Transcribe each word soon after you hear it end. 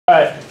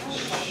Alright,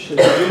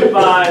 Unit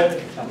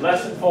 5,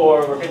 Lesson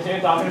 4, we're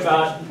continuing talking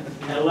about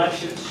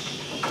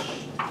elections.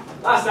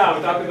 Last time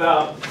we talked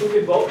about who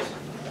can vote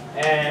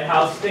and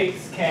how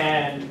states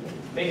can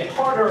make it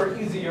harder or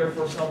easier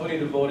for somebody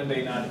to vote in the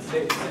United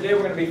States. Today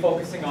we're going to be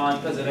focusing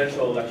on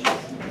presidential elections.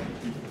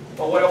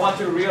 But what I want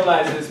you to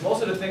realize is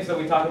most of the things that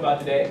we talk about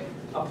today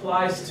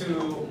applies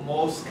to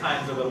most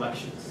kinds of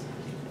elections.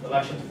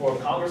 Elections for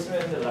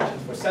congressmen,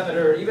 elections for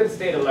senator, even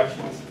state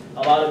elections.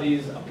 A lot of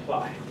these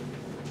apply.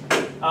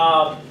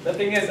 The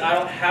thing is, I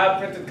don't have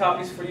printed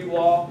copies for you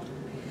all,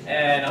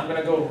 and I'm going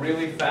to go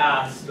really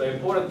fast. The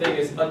important thing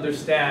is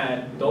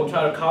understand. Don't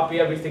try to copy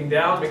everything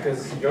down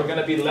because you're going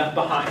to be left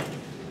behind.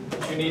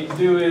 What you need to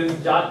do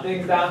is jot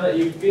things down that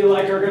you feel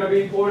like are going to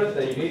be important,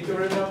 that you need to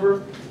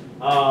remember,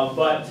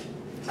 but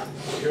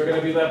you're going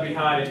to be left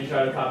behind if you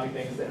try to copy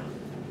things down.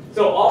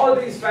 So all of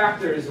these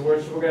factors,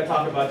 which we're going to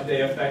talk about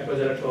today, affect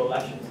presidential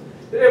elections.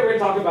 Today we're going to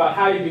talk about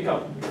how you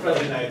become president of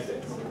the United States.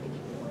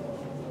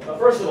 But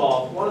first of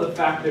all, one of the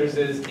factors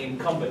is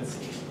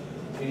incumbency.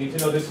 You need to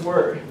know this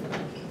word.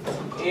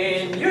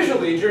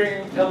 Usually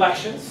during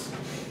elections,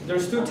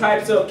 there's two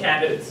types of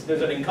candidates.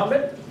 There's an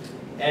incumbent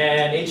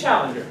and a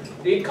challenger.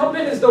 The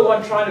incumbent is the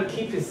one trying to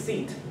keep his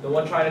seat, the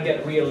one trying to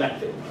get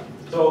re-elected.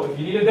 So if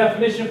you need a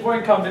definition for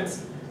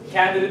incumbents,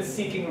 candidates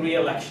seeking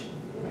re-election.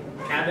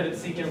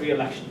 Candidates seeking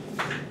re-election.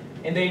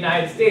 In the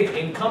United States,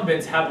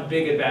 incumbents have a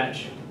big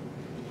advantage,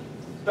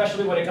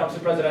 especially when it comes to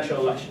presidential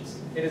elections.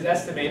 It is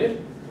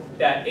estimated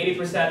that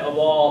 80% of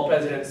all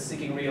presidents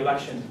seeking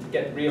re-election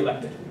get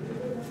re-elected.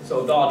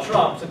 So Donald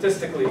Trump,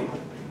 statistically,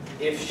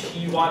 if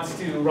he wants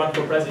to run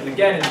for president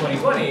again in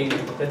 2020,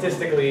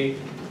 statistically,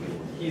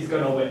 he's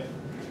going to win.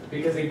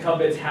 Because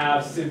incumbents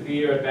have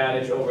severe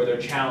advantage over their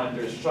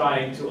challengers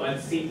trying to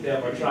unseat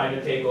them or trying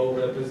to take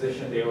over the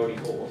position they already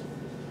hold.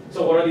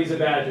 So what are these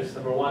advantages?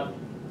 Number one,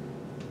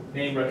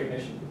 name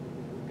recognition.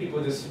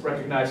 People just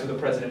recognize who the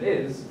president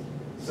is,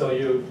 so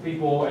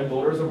people and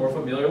voters are more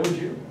familiar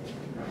with you.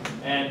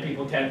 And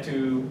people tend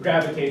to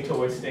gravitate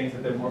towards things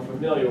that they're more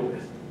familiar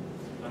with.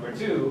 Number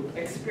two,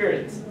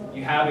 experience.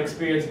 You have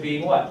experience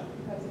being what?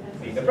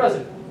 Being the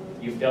president.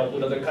 You've dealt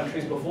with other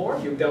countries before.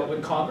 You've dealt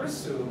with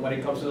Congress when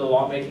it comes to the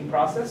lawmaking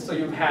process. So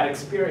you've had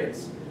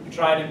experience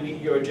trying to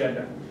meet your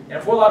agenda.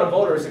 And for a lot of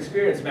voters,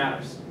 experience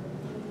matters.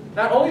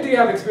 Not only do you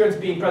have experience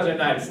being president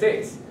of the United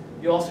States,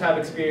 you also have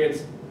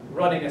experience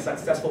running a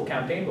successful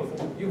campaign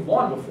before. You've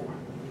won before.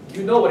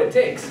 You know what it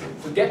takes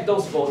to get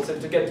those votes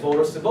and to get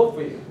voters to vote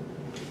for you.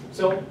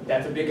 So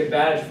that's a big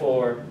advantage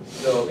for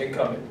the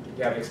incumbent.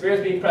 You have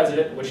experience being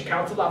president, which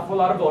counts a lot for a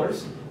lot of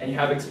voters, and you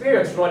have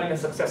experience running a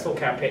successful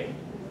campaign.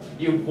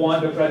 You've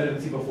won the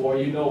presidency before,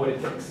 you know what it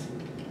takes.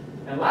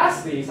 And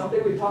lastly,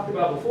 something we talked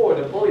about before,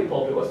 the bully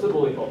pulpit. What's the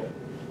bully pulpit?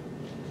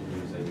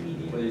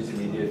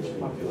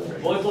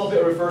 Bully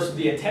pulpit refers to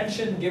the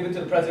attention given to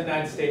the President of the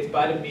United States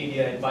by the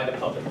media and by the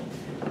public.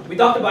 We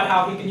talked about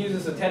how he can use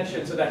his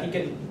attention so that he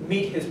can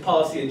meet his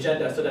policy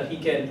agenda, so that he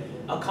can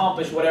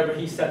accomplish whatever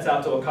he sets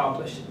out to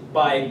accomplish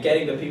by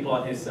getting the people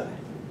on his side.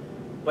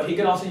 But he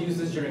can also use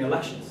this during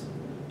elections.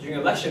 During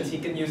elections, he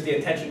can use the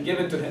attention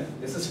given to him.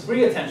 This is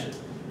free attention,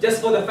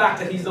 just for the fact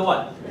that he's the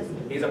one.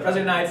 He's a president of the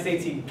United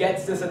States, he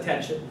gets this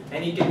attention,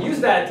 and he can use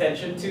that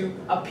attention to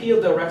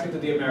appeal directly to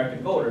the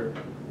American voter.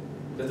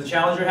 Does the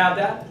challenger have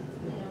that?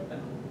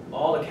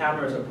 All the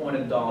cameras are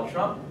pointed at Donald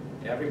Trump.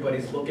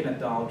 Everybody's looking at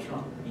Donald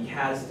Trump. He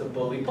has the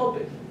bully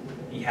pulpit.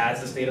 He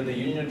has the State of the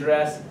Union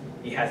address.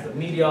 He has the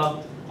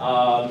media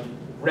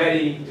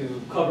ready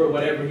to cover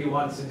whatever he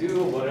wants to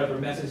do, whatever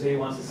message he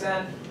wants to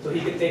send. So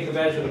he can take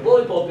advantage of the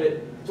bully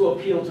pulpit to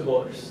appeal to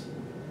voters.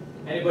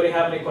 Anybody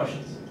have any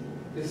questions?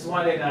 This is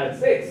why in the United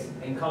States,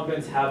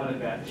 incumbents have an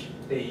advantage.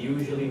 They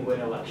usually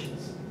win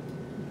elections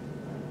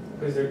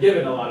because they're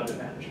given a lot of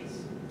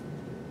advantages.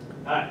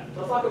 All right,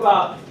 let's talk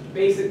about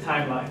basic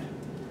timeline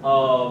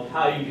of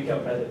how you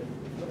become president.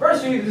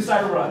 First, you need to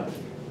decide to run.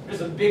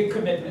 There's a big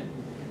commitment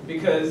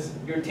because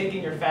you're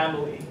taking your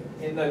family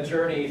in a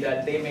journey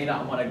that they may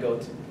not want to go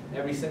to.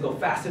 Every single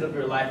facet of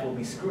your life will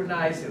be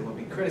scrutinized, it will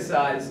be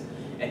criticized,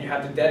 and you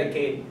have to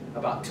dedicate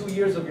about 2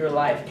 years of your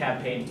life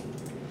campaigning,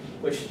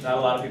 which not a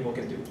lot of people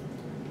can do.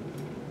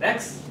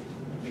 Next,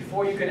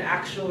 before you can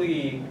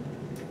actually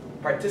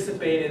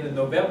participate in the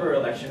November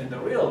election, in the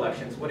real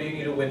elections, what do you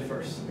need to win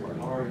first?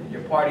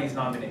 Your party's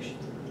nomination.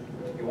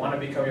 You want to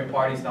become your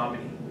party's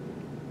nominee.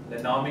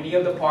 The nominee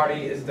of the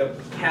party is the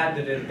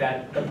candidate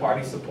that the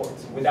party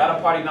supports. Without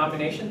a party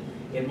nomination,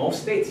 in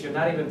most states, you're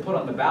not even put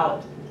on the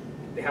ballot.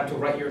 They have to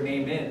write your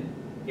name in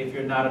if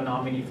you're not a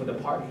nominee for the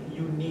party.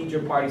 You need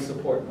your party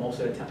support most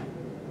of the time,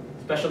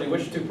 especially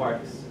which two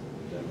parties?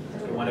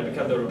 You want to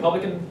become the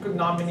Republican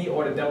nominee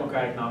or the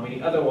Democratic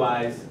nominee.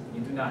 Otherwise,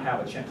 you do not have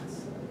a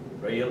chance.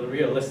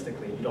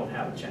 Realistically, you don't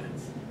have a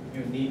chance.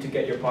 You need to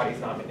get your party's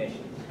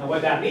nomination. And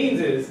what that means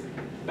is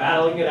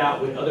battling it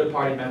out with other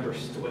party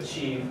members to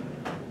achieve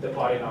the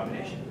party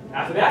nomination.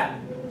 After that,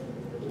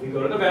 we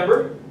go to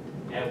November,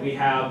 and we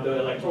have the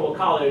Electoral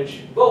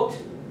College vote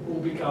who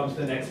becomes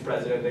the next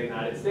president of the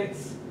United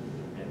States.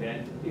 And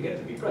then you get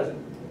to be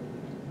president.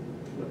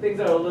 But things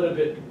are a little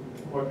bit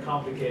more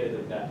complicated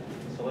than that.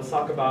 So let's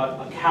talk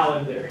about a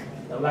calendar,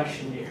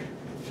 election year.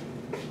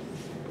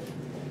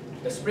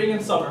 The spring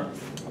and summer,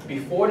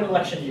 before an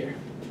election year,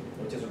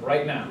 which is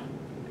right now,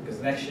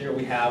 because next year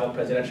we have a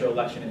presidential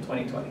election in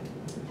 2020.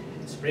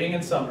 Spring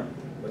and summer,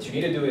 what you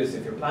need to do is,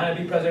 if you're planning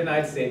to be president of the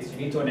United States, you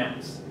need to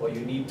announce, or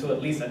you need to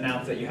at least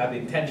announce that you have the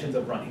intentions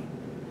of running.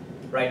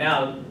 Right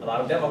now, a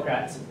lot of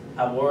Democrats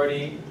have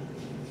already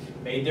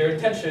made their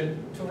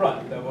intention to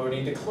run. They've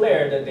already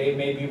declared that they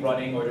may be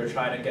running or they're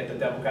trying to get the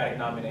Democratic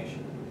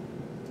nomination.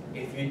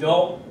 If you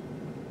don't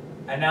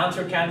announce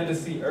your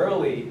candidacy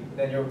early,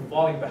 then you're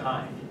falling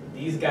behind.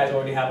 These guys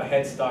already have a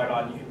head start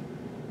on you.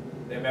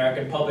 The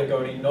American public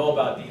already know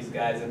about these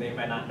guys and they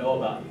might not know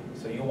about you.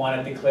 So you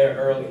want to declare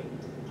early,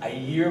 a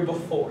year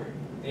before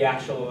the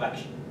actual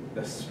election,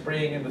 the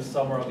spring and the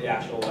summer of the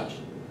actual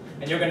election.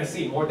 And you're going to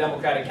see more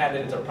Democratic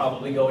candidates are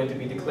probably going to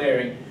be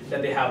declaring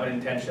that they have an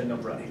intention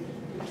of running.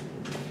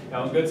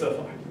 Sounds good so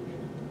far?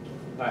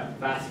 All right,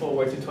 fast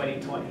forward to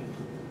 2020.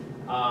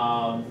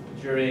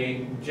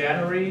 During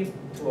January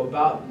to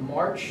about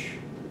March,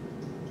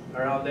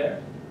 around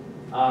there,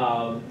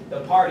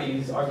 the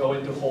parties are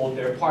going to hold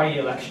their party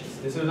elections.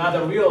 This is not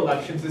the real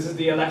elections, this is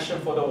the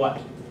election for the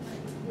what?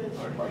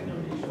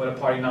 For the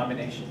party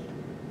nomination.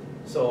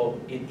 So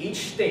in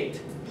each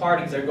state,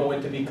 parties are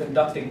going to be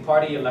conducting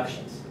party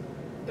elections.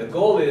 The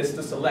goal is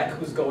to select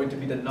who's going to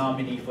be the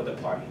nominee for the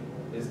party.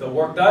 Is the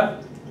work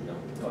done?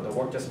 No, the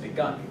work just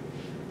begun.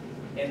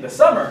 In the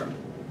summer,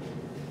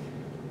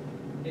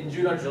 in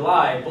June or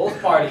July, both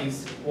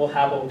parties will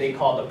have what they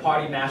call the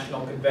Party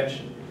National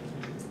Convention.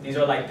 These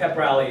are like pep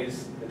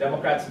rallies. The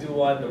Democrats do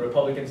one, the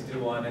Republicans do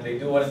one, and they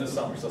do one in the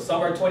summer. So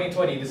summer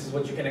 2020, this is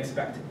what you can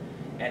expect.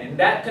 And in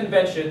that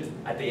convention,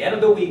 at the end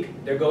of the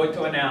week, they're going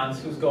to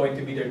announce who's going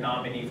to be their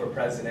nominee for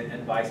president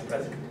and vice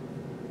president.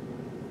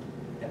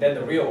 And then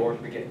the real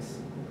work begins.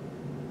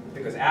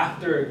 Because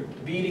after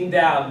beating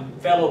down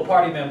fellow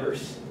party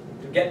members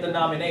to get the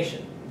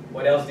nomination,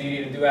 what else do you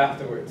need to do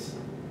afterwards?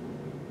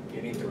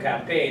 You need to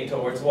campaign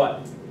towards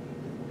what?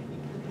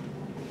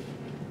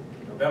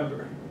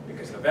 November.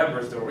 Because November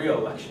is the real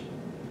election.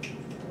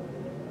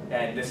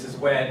 And this is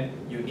when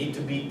you need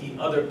to beat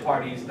the other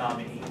party's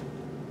nominee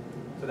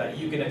so that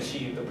you can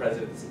achieve the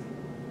presidency.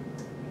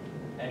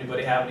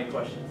 Anybody have any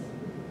questions?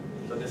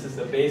 So this is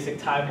the basic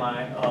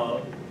timeline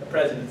of the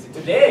presidency.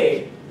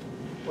 Today,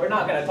 we're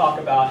not going to talk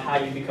about how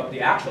you become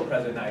the actual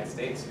president of the United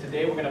States.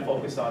 Today, we're going to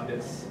focus on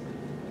this.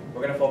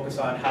 We're going to focus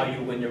on how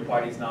you win your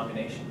party's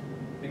nomination,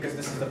 because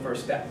this is the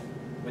first step.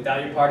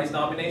 Without your party's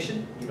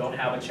nomination, you don't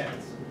have a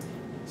chance.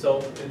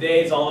 So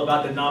today is all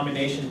about the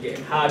nomination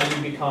game. How do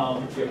you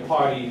become your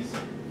party's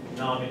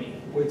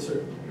nominee? Wait,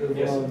 sir. If,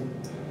 Yes.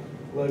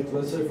 Like,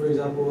 let's say, for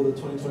example, the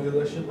 2020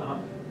 election,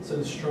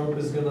 since Trump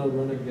is going to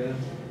run again.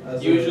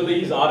 As Usually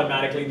he's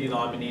automatically the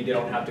nominee. They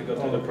don't have to go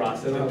through the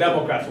process. The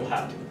Democrats will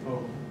have to.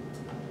 Oh.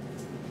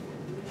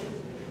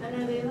 And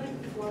are they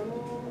like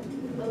formal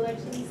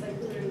elections, like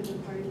who are the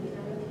party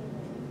nominee?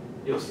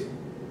 You'll see.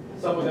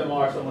 Some of them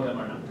are, some of them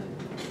are not.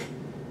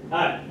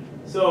 All right.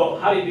 So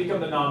how do you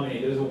become the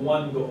nominee? There's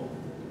one goal.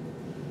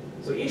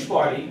 So each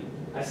party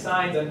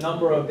assigns a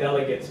number of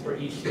delegates for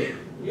each state,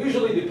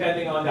 usually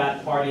depending on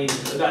that party,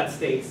 that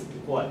state's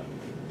what?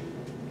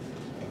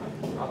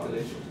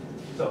 Population.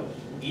 So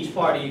each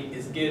party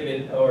is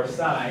given or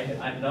assigned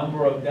a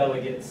number of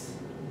delegates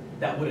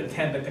that would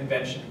attend the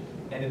convention.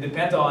 And it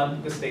depends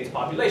on the state's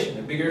population.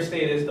 The bigger a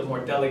state is, the more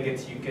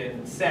delegates you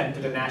can send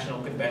to the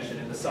national convention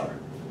in the summer.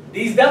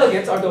 These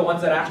delegates are the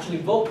ones that actually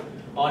vote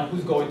on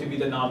who's going to be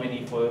the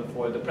nominee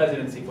for the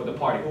presidency for the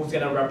party, who's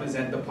going to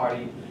represent the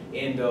party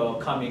in the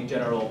coming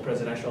general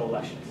presidential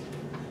elections.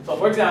 So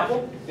for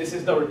example, this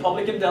is the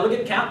Republican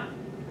delegate count.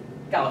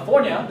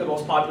 California, the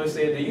most populous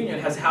state of the union,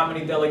 has how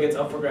many delegates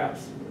up for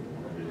grabs?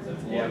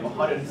 They have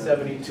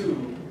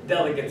 172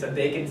 delegates that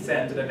they can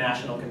send to the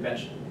national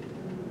convention.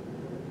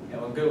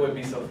 And we're good with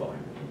me so far.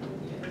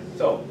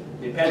 So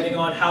depending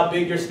on how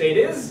big your state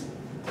is,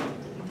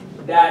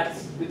 that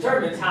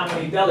determines how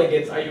many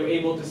delegates are you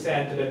able to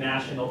send to the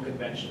national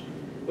convention,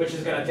 which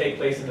is going to take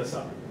place in the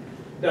summer.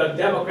 The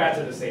Democrats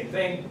are the same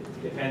thing.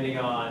 Depending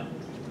on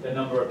the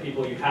number of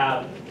people you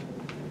have,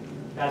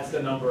 that's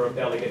the number of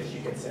delegates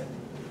you can send.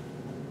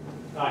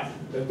 All right.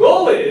 The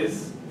goal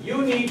is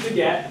you need to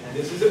get, and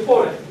this is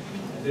important,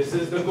 and this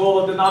is the goal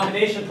of the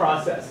nomination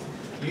process,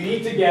 you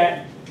need to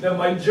get the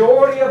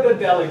majority of the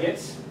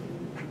delegates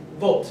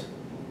vote.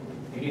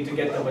 You need to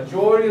get the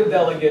majority of the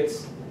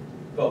delegates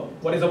vote.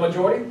 What is a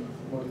majority?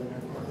 More than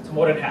half. It's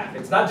more than half.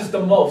 It's not just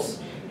the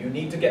most. You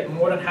need to get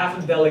more than half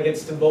of the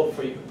delegates to vote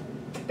for you.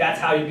 That's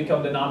how you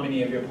become the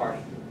nominee of your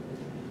party.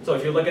 So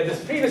if you look at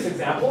this previous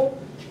example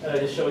that I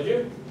just showed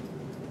you,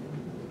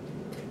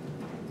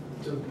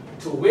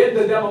 to win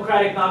the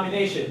Democratic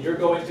nomination, you're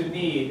going to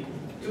need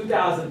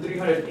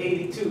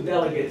 2,382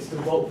 delegates to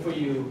vote for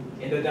you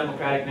in the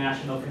Democratic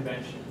National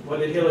Convention. What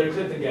did Hillary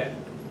Clinton get?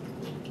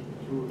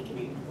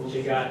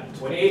 She got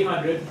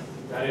 2,800. Is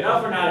that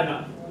enough or not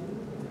enough?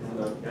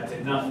 That's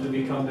enough to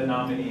become the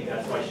nominee.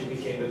 That's why she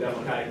became the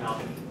Democratic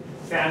nominee.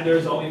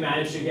 Sanders only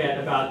managed to get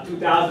about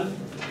 2,000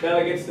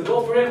 delegates to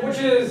vote for him, which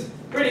is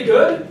pretty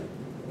good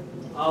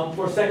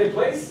for second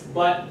place,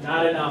 but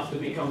not enough to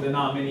become the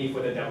nominee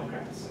for the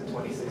Democrats in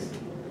 2016.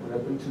 What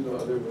happened to the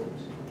other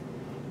votes?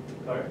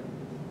 Sorry.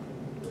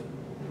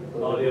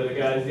 All the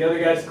other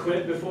guys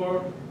quit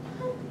before.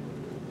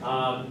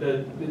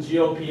 The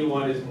GOP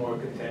one is more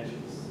contentious.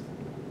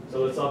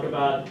 So let's talk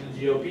about the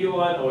GOP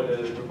one or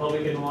the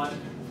Republican one.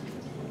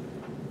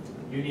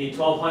 You need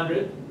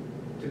 1,200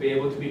 to be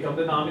able to become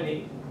the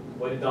nominee.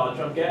 What did Donald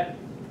Trump get?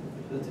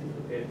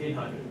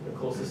 1,500. The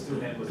closest to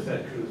him was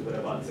Ted Cruz, with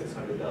about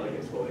 600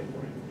 delegates voting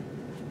for him.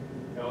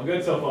 Going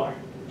good so far.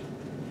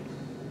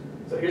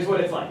 So here's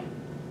what it's like.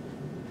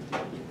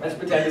 Let's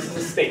pretend this is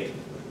a state.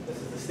 This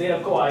is the state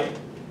of Kauai.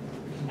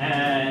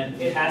 And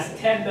it has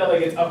 10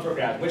 delegates up for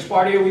grabs. Which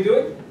party are we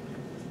doing?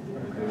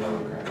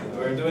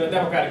 We're doing the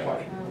Democratic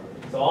Party.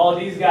 So all of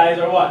these guys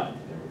are what?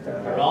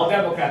 They're all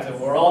Democrats, and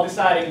we're all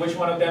deciding which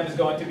one of them is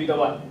going to be the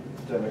what?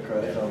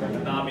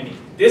 Democrat Nominee.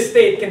 This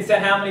state can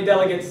send how many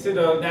delegates to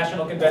the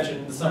National Convention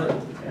in the summer?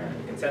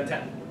 It can send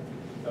 10.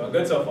 So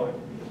good so far.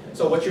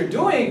 So what you're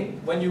doing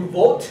when you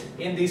vote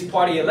in these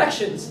party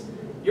elections,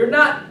 you're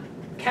not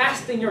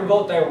casting your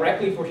vote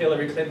directly for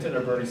Hillary Clinton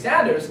or Bernie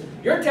Sanders.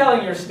 You're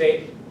telling your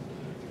state,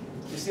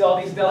 you see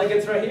all these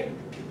delegates right here?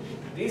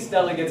 These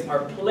delegates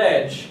are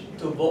pledged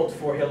to vote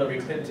for Hillary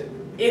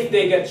Clinton if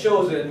they get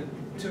chosen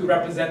to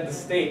represent the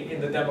state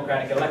in the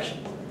Democratic election.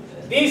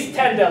 These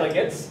 10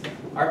 delegates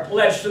are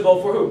pledged to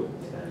vote for who?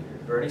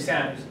 Bernie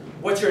Sanders.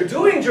 What you're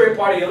doing during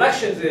party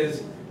elections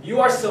is you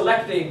are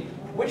selecting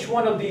which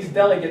one of these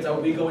delegates are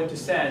we going to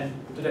send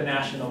to the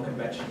National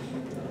Convention.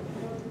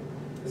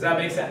 Does that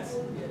make sense?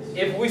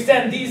 If we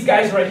send these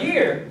guys right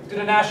here to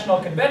the National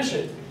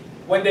Convention,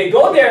 when they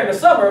go there in the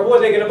summer, who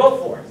are they going to vote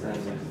for?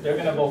 They're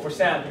going to vote for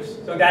Sanders.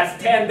 So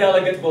that's 10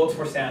 delegate votes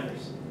for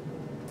Sanders.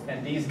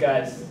 And these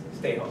guys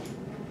stay home.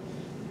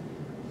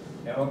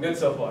 Everyone good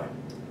so far?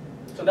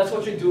 So that's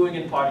what you're doing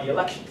in party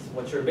elections.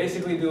 What you're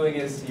basically doing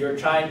is you're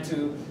trying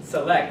to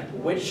select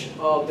which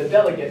of the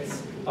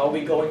delegates are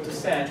we going to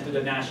send to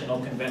the National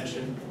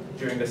Convention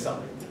during the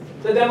summer.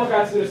 The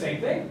Democrats do the same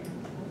thing.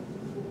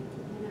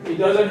 It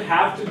doesn't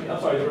have to be,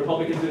 I'm sorry, the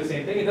Republicans do the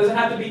same thing. It doesn't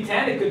have to be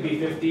 10, it could be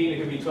 15, it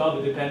could be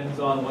 12, it depends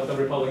on what the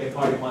Republican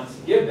Party wants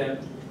to give them.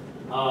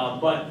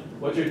 But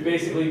what you're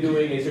basically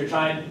doing is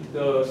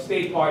the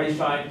state party's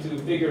trying to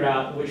figure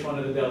out which one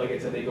of the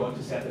delegates are they going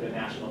to send to the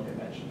National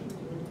Convention.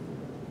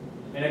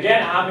 And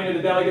again, how many of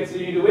the delegates do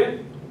you need to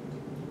win?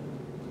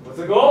 What's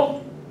the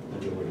goal?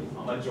 Majority.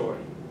 A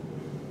majority.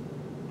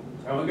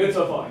 Everyone good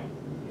so far?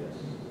 Yes.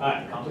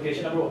 Alright,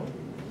 complication number one.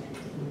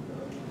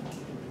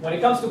 When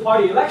it comes to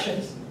party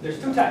elections, there's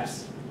two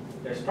types.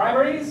 There's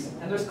primaries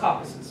and there's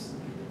caucuses.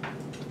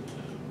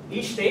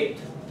 Each state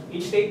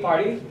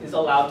party is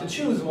allowed to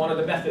choose one of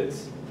the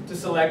methods to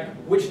select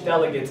which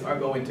delegates are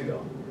going to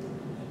go.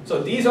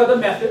 So these are the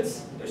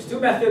methods. There's two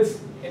methods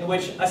in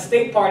which a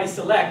state party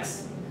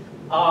selects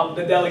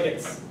the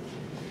delegates.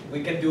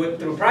 We can do it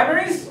through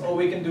primaries or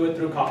we can do it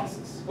through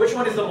caucuses. Which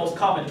one is the most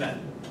common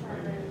method?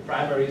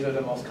 Primaries are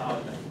the most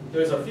common method.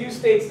 There's a few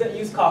states that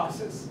use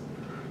caucuses,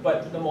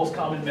 but the most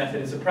common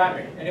method is a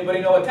primary. Anybody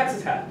know what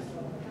Texas has?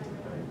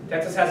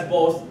 Texas has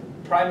both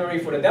primary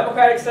for the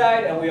Democratic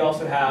side, and we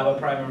also have a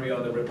primary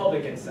on the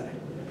Republican side.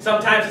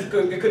 Sometimes it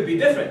could be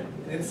different.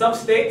 In some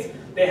states,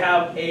 they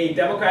have a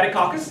Democratic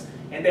caucus,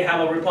 and they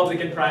have a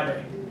Republican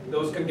primary.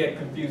 Those can get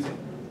confusing.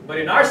 But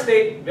in our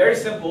state, very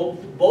simple,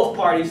 both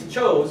parties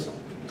chose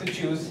to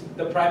choose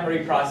the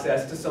primary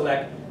process to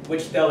select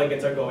which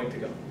delegates are going to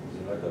go.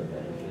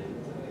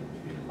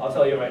 I'll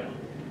tell you right now.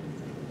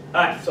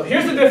 Alright, so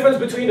here's the difference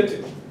between the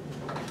two.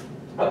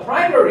 A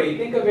primary,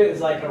 think of it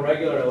as like a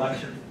regular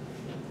election.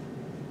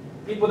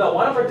 People that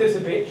want to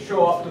participate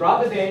show up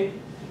throughout the day,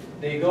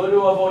 they go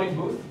to a voting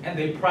booth, and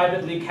they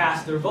privately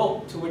cast their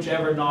vote to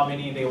whichever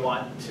nominee they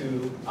want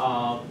to,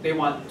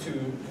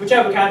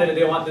 whichever candidate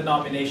they want the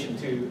nomination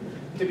to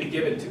be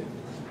given to.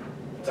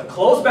 It's a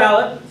closed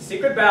ballot,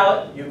 secret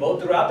ballot, you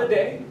vote throughout the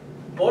day.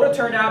 Voter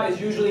turnout is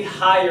usually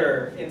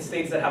higher in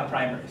states that have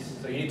primaries,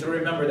 so you need to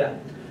remember that.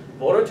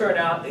 Voter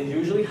turnout is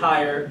usually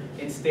higher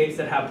in states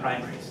that have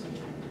primaries.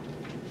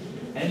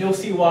 And you'll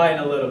see why in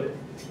a little bit.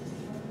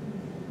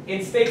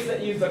 In states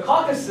that use the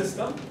caucus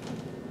system,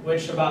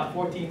 which about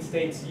 14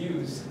 states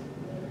use,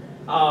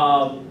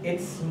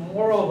 it's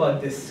more of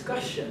a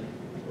discussion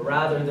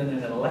rather than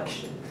an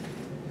election.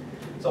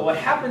 So what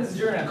happens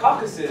during a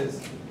caucus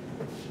is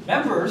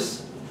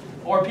members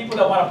or people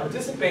that want to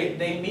participate,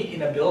 they meet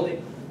in a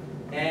building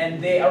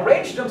and they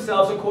arrange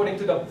themselves according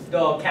to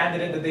the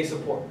candidate that they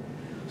support.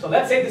 So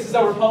let's say this is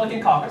a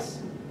Republican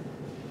caucus.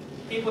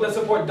 People that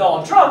support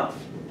Donald Trump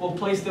will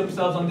place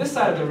themselves on this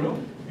side of the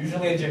room,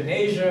 usually a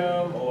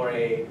gymnasium or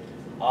a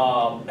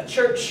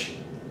church.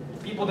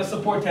 People that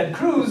support Ted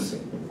Cruz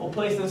will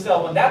place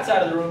themselves on that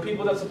side of the room.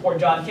 People that support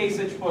John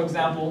Kasich, for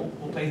example,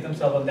 will place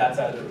themselves on that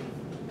side of the room.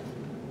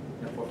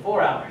 And for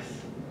 4 hours,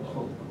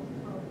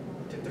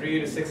 to 3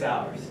 to 6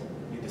 hours,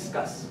 you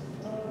discuss.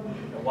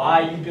 and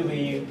why you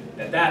believe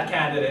that that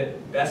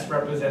candidate best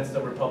represents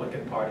the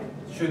Republican Party,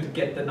 should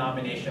get the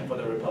nomination for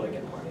the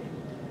Republican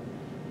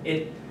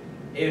Party.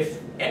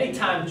 If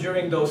anytime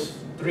during those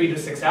 3 to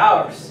 6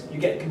 hours you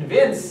get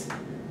convinced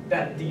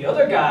that the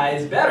other guy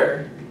is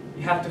better,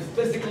 you have to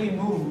physically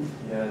move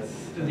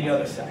to the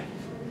other side.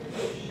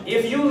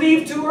 If you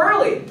leave too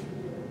early,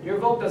 your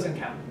vote doesn't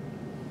count.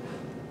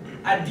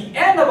 At the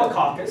end of a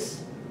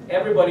caucus,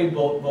 everybody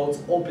votes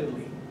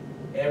openly.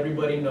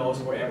 Everybody knows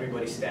where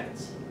everybody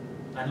stands.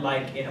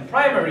 Unlike in a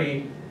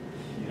primary,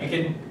 you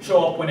can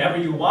show up whenever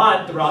you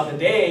want throughout the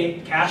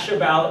day, cast your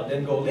ballot,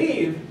 then go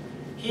leave.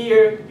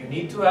 Here, you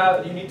need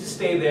to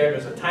stay there.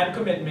 There's a time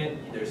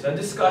commitment. There's a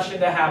discussion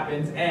that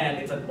happens, and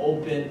it's an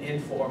open,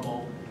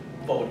 informal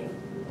voting.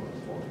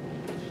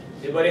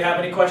 Anybody have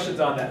any questions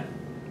on that?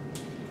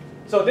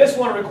 So this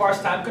one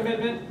requires time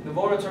commitment. The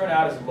voter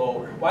turnout is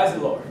lower. Why is it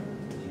lower?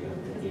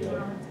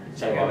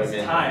 Because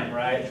it's time,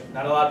 right?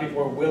 Not a lot of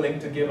people are willing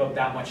to give up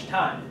that much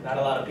time. Not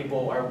a lot of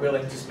people are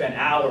willing to spend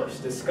hours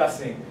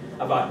discussing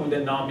about who the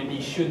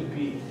nominee should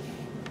be.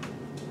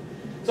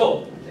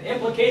 So the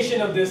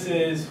implication of this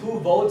is who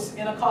votes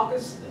in a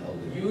caucus?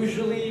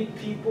 Usually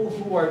people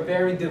who are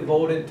very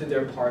devoted to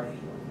their party.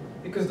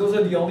 Because those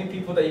are the only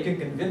people that you can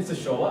convince to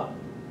show up.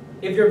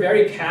 If you're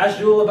very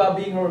casual about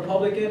being a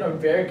Republican or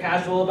very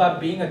casual about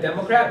being a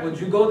Democrat, would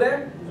you go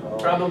there? No.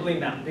 Probably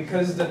not,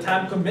 because the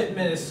time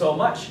commitment is so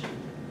much.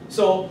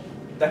 So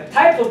the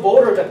type of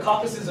voter that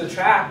caucuses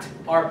attract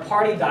are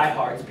party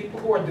diehards, people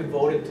who are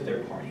devoted to their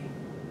party.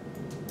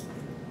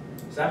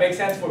 Does that make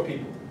sense for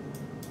people?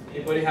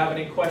 Anybody have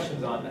any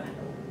questions on that?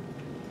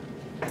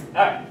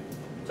 All right,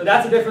 so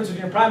that's the difference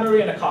between a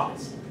primary and a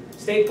caucus.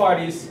 State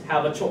parties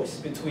have a choice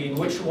between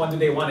which one do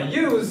they want to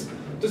use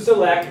to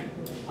select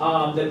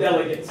the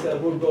delegates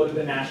that will go to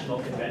the National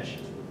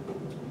Convention.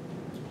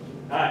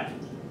 All right,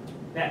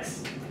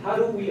 next. How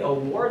do we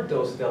award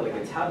those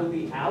delegates? How do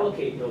we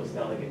allocate those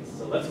delegates?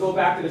 So let's go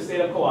back to the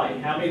state of Kauai.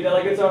 How many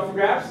delegates are up for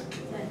grabs?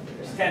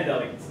 There's 10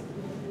 delegates.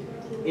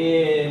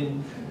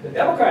 In the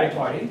Democratic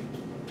Party,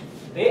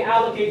 they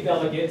allocate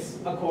delegates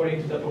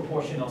according to the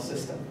proportional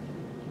system.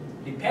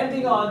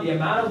 Depending on the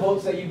amount of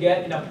votes that you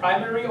get in a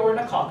primary or in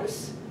a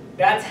caucus,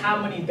 that's how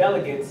many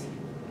delegates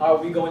are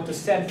we going to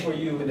send for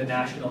you in the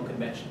National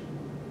Convention.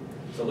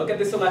 So look at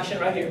this election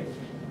right here.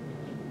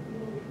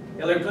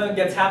 Hillary Clinton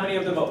gets how many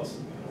of the votes?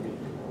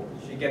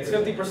 She gets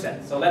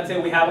 50%. So let's say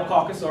we have a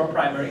caucus or a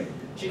primary.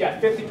 She got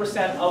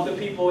 50% of the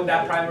people in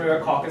that primary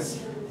or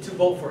caucus to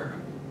vote for her.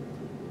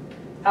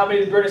 How many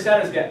did Bernie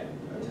Sanders get?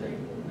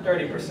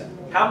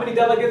 30%. How many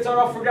delegates are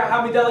up for grabs?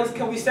 How many delegates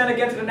can we send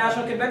again to the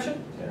National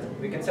Convention? 10.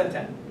 We can send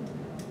 10.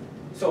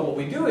 So what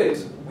we do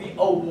is we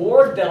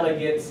award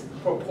delegates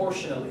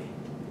proportionally.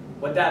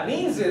 What that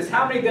means is,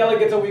 how many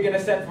delegates are we going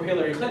to send for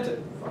Hillary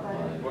Clinton?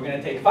 5. We're going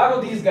to take 5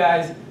 of these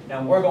guys,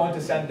 and we're going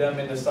to send them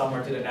in the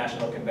summer to the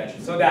National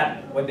Convention. So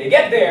that when they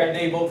get there,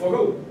 they vote for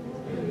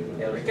who?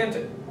 Hillary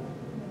Clinton.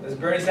 Does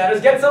Bernie Sanders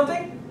get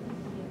something?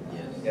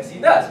 Yes, he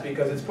does,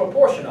 because it's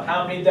proportional.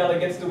 How many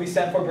delegates do we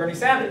send for Bernie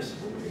Sanders?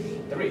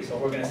 3. So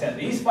we're going to send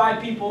these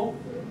 5 people.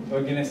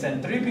 We're going to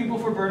send 3 people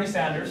for Bernie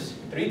Sanders.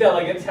 3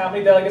 delegates. How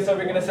many delegates are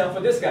we going to send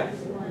for this guy?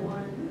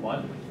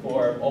 1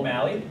 for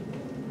O'Malley.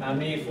 How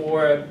many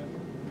for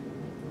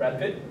Brad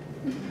Pitt?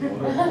 We're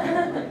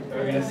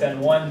going to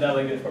send 1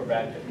 delegate for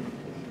Brad Pitt.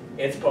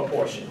 It's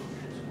proportional.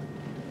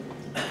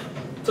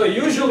 So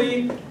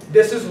usually,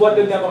 this is what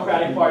the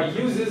Democratic Party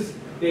uses.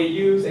 They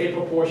use a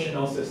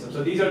proportional system.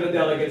 So these are the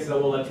delegates that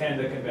will attend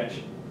the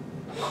convention.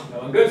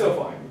 Going good so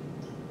far.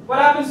 What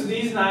happens to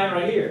these 9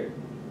 right here?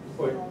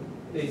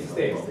 They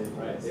stay home,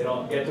 right? They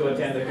don't get to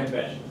attend the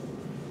convention.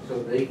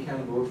 So they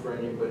can't vote for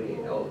anybody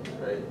else,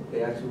 right? They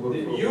have to vote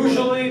for...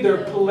 Usually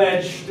they're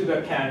pledged to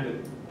the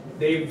candidate.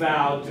 They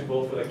vow to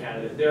vote for the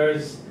candidate.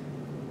 There's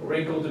a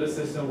wrinkle to the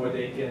system where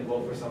they can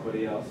vote for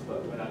somebody else,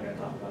 but we're not going to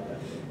talk about that.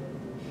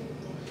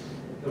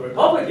 The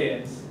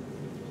Republicans,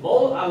 a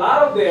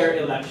lot of their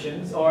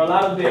elections, or a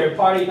lot of their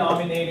party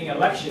nominating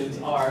elections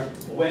are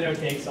winner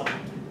takes all.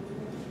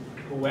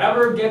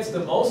 Whoever gets the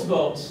most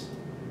votes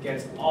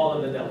gets all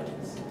of the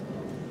delegates.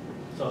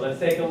 So let's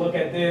take a look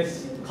at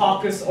this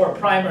caucus or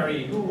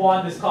primary. Who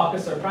won this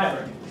caucus or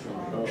primary?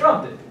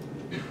 Trump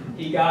did.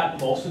 He got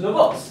most of the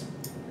votes.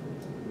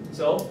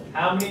 So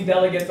how many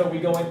delegates are we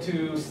going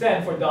to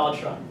send for Donald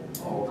Trump?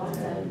 All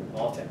 10.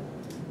 All 10.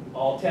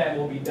 All 10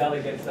 will be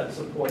delegates that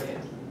support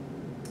him.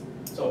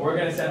 So we're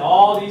going to send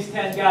all these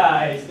 10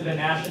 guys to the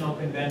National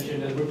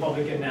Convention, the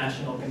Republican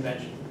National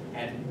Convention.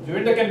 And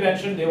during the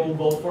convention, they will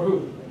vote for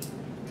who?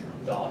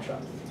 Donald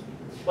Trump.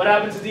 What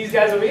happens to these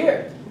guys over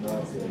here?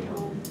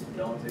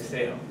 No, they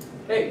stay home.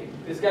 Hey,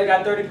 this guy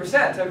got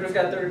 30%. Tucker's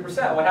got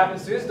 30%. What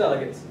happens to his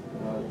delegates?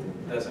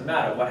 Doesn't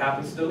matter. What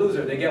happens to the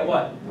loser? They get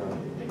what?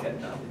 They get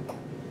nothing.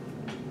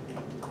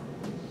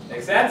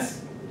 Make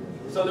sense?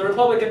 So the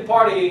Republican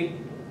Party,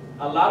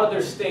 a lot of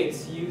their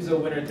states use a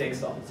winner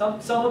takes all.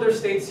 Some of their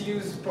states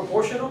use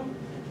proportional,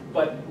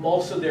 but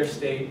most of their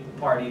state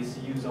parties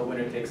use a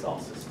winner takes all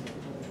system.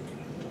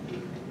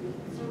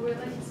 So we're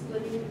like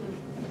splitting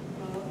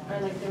the vote, or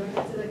like they were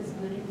into like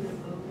splitting the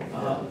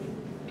vote.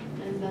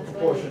 And that's why.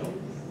 Proportional.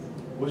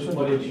 Which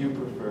one did you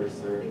prefer,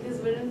 sir? Because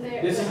wouldn't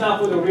there? This is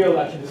not for the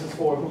re-election, this is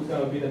for who's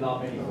gonna be the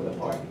nominee for the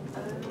party,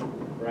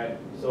 right?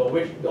 So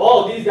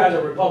all of these guys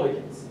are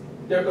Republicans.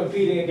 They're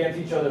competing against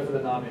each other for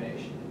the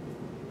nomination.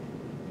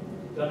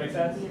 Does that make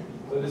sense? Yeah.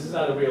 So this is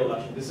not a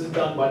re-election, this is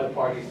done by the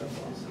parties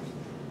themselves.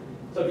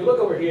 So if you look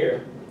over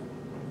here,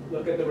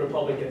 look at the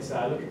Republican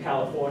side, look at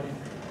California.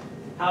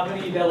 How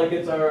many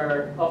delegates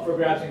are up for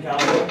grabs in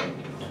California?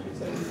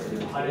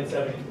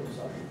 172,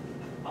 sorry.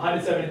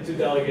 172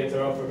 delegates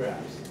are up for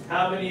grabs.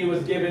 How many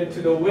was given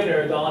to the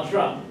winner, Donald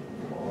Trump?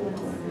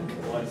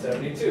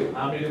 172.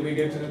 How many did we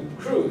give to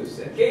Cruz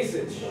and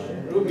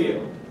Kasich,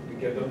 Rubio? We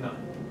give them none.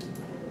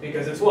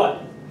 Because it's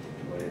what?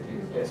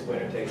 It's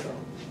winner takes all.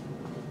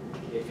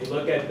 If you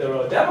look at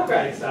the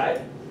Democratic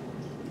side,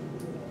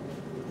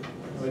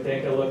 we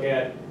take a look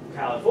at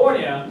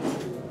California.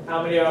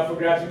 How many are up for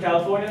grabs in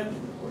California?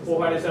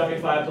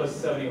 475 plus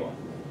 71,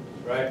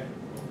 right?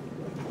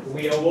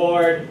 We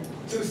award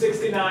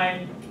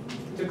 269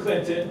 to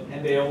Clinton,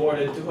 and they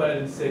awarded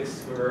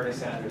 206 for Bernie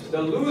Sanders.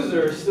 The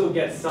loser still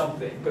gets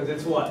something, because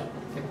it's what?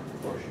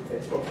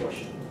 It's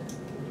proportional.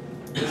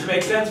 Does this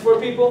make sense for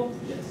people?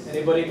 Yes.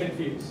 Anybody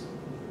confused?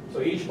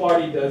 So each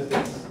party does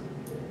this.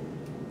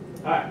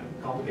 All right,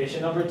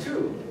 complication number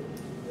 2.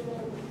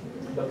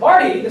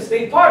 The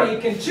state party,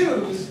 can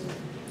choose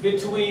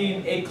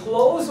between a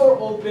closed or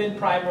open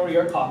primary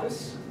or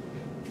caucus,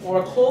 or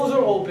a closed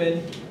or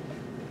open,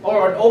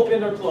 or an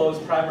open or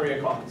closed primary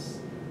or caucus.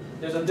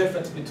 There's a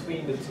difference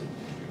between the two.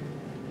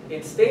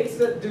 In states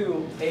that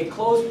do a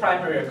closed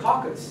primary or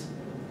caucus,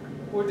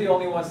 who are the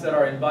only ones that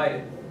are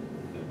invited?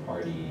 The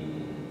party.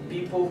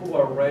 People who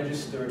are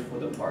registered for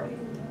the party.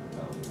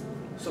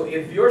 So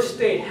if your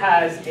state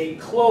has a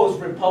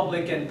closed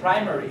Republican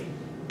primary,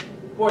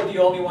 who are the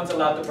only ones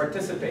allowed to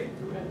participate?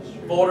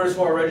 Voters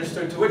who are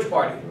registered to which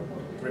party?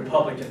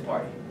 Republican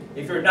Party.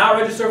 If you're not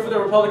registered for the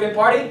Republican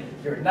Party,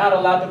 you're not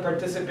allowed to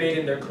participate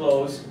in their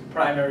closed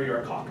primary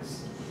or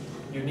caucus.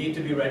 You need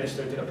to be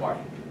registered to the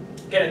party.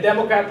 Can a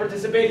Democrat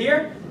participate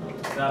here?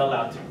 Not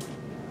allowed to.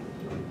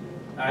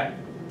 All right.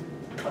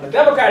 On the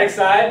Democratic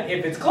side,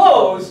 if it's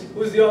closed,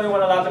 who's the only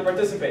one allowed to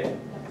participate?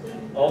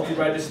 Only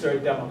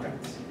registered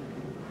Democrats.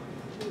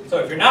 So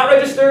if you're not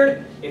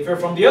registered, if you're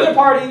from the other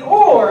party,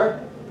 or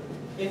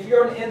if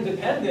you're an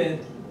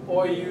independent,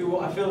 or you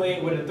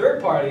affiliate with a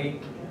third party,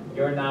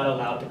 you're not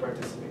allowed to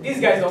participate.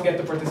 These guys don't get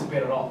to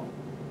participate at all.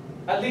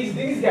 At least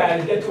these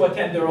guys get to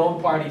attend their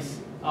own party's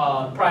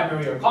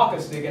primary or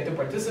caucus. They get to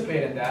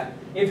participate in that.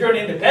 If you're an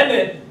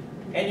independent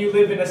and you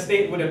live in a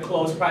state with a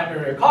closed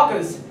primary or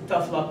caucus,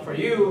 tough luck for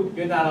you.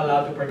 You're not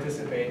allowed to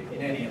participate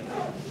in any of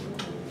that.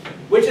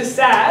 Which is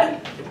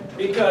sad,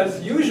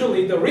 because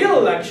usually the real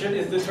election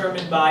is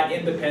determined by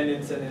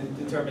independents and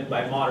determined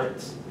by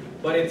moderates.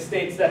 But in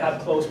states that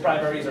have closed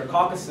primaries or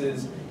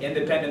caucuses,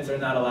 independents are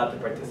not allowed to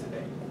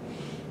participate.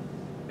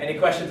 Any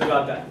questions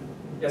about that?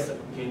 Yes, sir.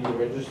 Can you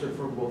register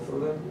for both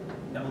of them?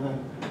 No.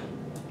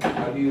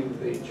 How do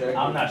they check?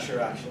 I'm not sure,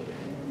 actually.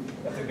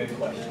 That's a good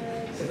question,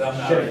 because I'm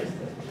not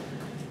registered.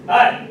 All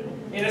right.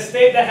 In a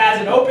state that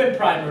has an open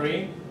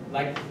primary,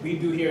 like we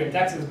do here in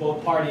Texas,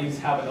 both parties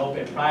have an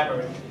open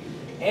primary.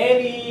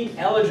 Any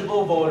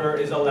eligible voter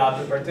is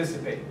allowed to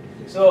participate.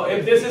 So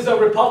if this is a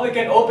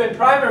Republican open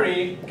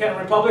primary, can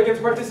Republicans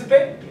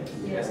participate?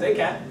 Yes, they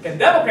can. Can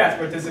Democrats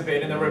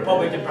participate in the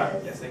Republican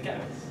primary? Yes, they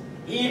can.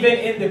 Even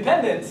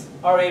independents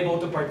are able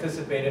to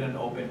participate in an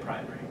open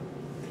primary.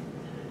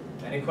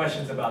 Any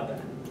questions about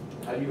that?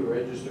 How do you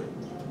register?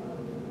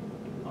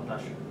 I'm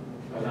not sure.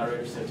 I'm not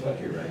registered to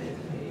it. You're right.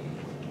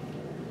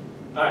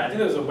 All right, I think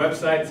there's a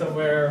website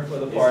somewhere for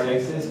the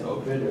parties. Is Texas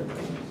open or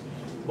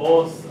closed?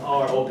 Both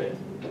are open.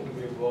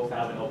 We both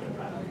have an open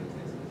primary.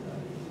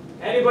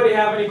 Anybody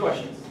have any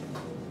questions?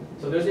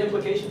 So there's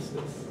implications to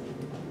this.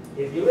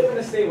 If you live in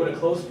a state with a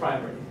closed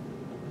primary,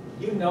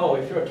 you know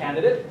if you're a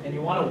candidate and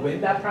you want to win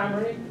that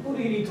primary, who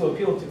do you need to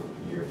appeal to?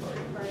 Your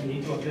party. You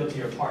need to appeal to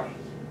your party.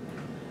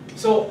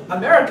 So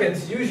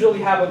Americans usually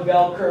have a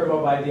bell curve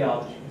of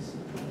ideologies.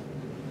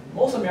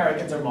 Most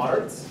Americans are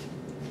moderates.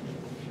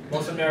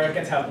 Most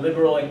Americans have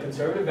liberal and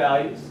conservative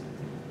values.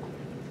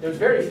 There's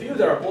very few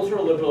that are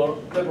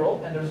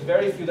ultra-liberal, and there's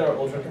very few that are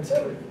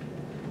ultra-conservative.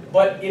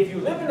 But if you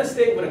live in a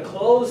state with a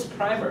closed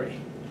primary,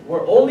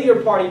 where only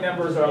your party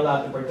members are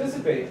allowed to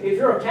participate, if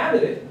you're a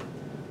candidate,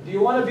 do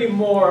you want to be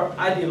more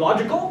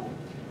ideological,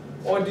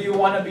 or do you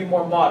want to be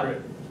more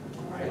moderate?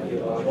 You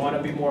want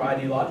to be more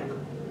ideological.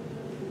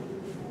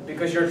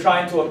 Because you're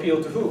trying to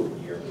appeal to who?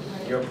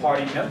 Your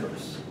party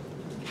members.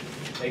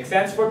 Make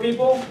sense for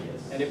people?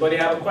 Yes. Anybody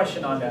have a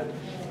question on that?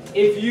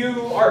 If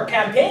you are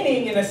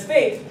campaigning in a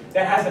state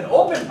that has an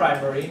open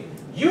primary,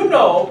 you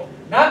know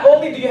not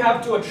only do you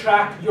have to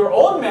attract your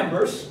own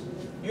members,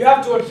 you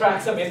have to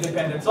attract some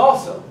independents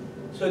also.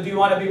 So do you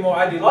want to be more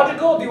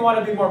ideological, or do you want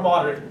to be more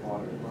moderate?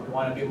 You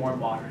want to be more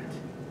moderate.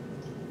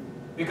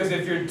 Because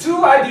if you're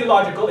too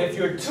ideological, if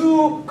you're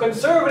too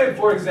conservative,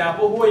 for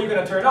example, who are you going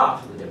to turn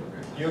off? The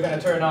Democrats. you're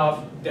gonna turn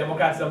off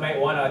Democrats that might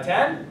wanna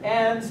attend,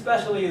 and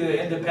especially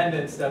the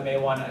independents that may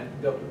wanna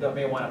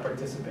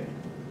participate.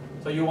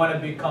 So you wanna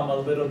become a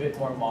little bit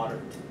more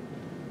moderate.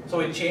 So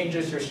it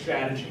changes your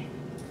strategy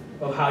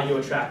of how you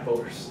attract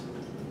voters.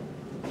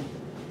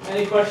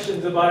 Any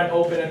questions about an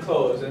open and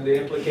close and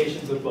the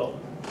implications of both?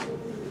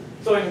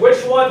 So in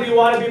which one do you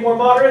want to be more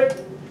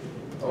moderate?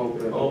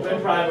 Open.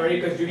 Open primary,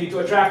 because you need to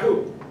attract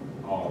who?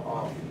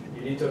 All.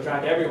 You need to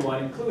attract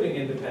everyone, including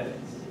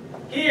independents.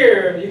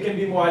 Here, you can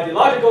be more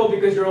ideological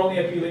because you're only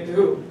appealing to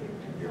who?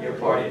 Your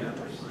party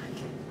members.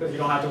 Because you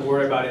don't have to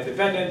worry about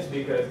independents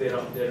because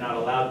they're not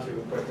allowed to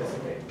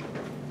participate.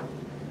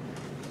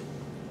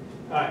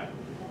 All right,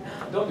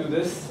 don't do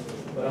this,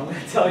 but I'm going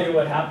to tell you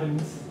what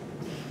happens.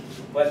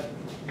 But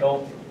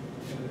don't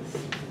do this.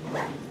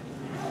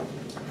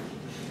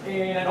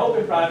 In an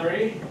open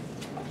primary,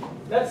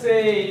 let's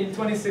say in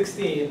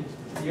 2016,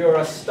 you're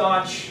a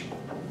staunch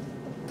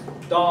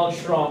Donald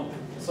Trump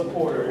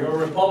supporter. You're a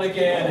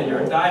Republican and you're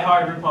a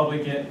diehard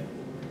Republican,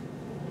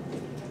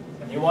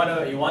 and you want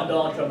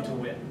Donald Trump to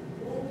win.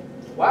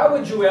 Why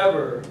would you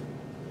ever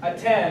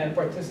attend and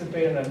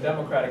participate in a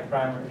Democratic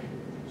primary?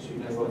 So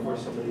you can vote for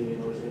somebody you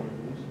know is going to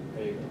lose.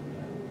 There you go.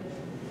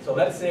 So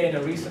let's say in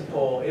a recent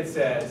poll, it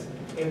says,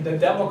 if the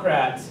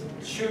Democrats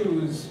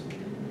choose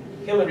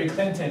Hillary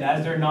Clinton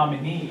as their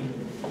nominee,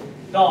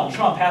 Donald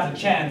Trump has a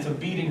chance of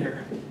beating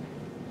her.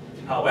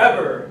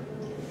 However,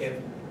 if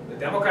the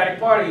Democratic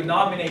Party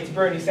nominates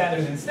Bernie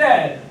Sanders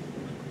instead,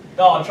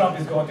 Donald Trump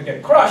is going to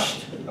get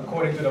crushed,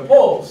 according to the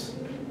polls.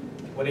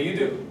 What do?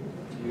 You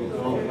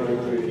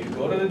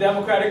go to the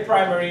Democratic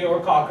primary or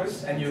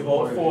caucus and you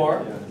vote for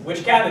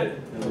which candidate?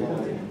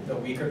 The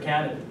weaker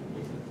candidate.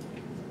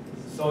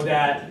 So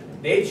that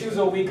they choose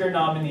a weaker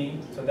nominee,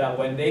 so that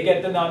when they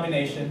get the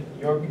nomination,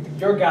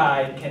 your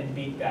guy can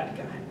beat that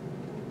guy.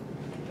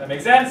 Does that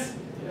make sense?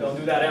 Don't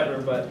do that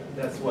ever, but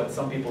that's what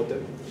some people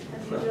do.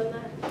 Have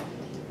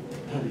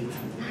you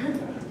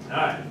done that?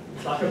 All right,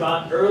 let's talk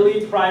about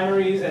early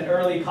primaries and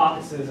early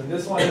caucuses, and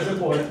this one is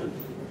important.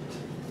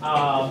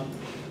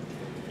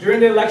 During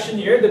the election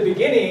year, the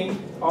beginning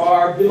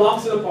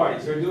belongs to the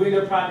parties. They're doing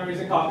their primaries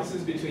and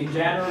caucuses between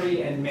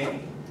January and May.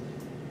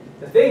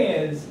 The thing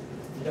is,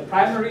 the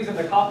primaries and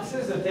the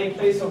caucuses that take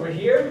place over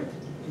here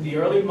in the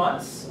early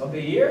months of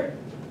the year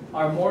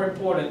are more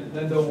important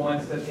than the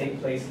ones that take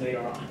place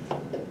later on.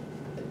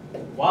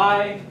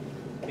 Why?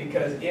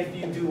 Because if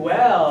you do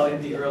well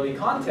in the early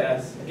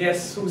contest,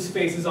 guess whose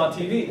face is on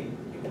TV?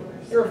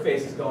 Your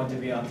face is going to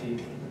be on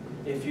TV.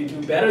 If you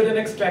do better than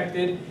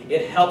expected,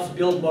 it helps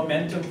build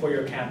momentum for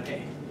your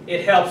campaign.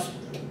 It helps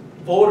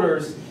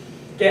voters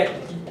get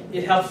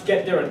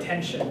their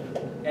attention,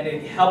 and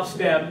it helps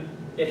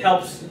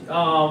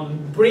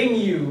bring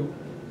you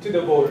to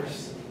the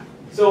voters.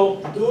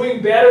 So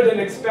doing better than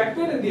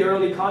expected in the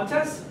early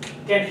contest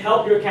can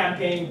help your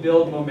campaign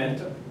build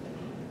momentum,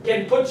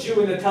 can put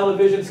you in the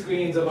television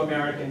screens of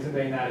Americans in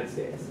the United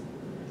States.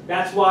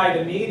 That's why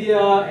the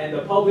media and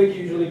the public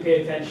usually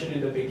pay attention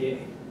in the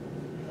beginning.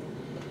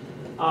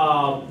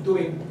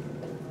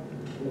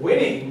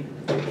 Winning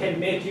can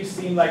make you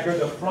seem like you're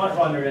the front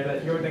runner and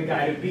that you're the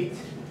guy to beat.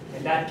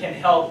 And that can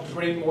help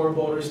bring more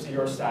voters to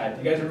your side.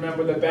 You guys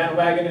remember the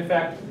bandwagon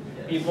effect?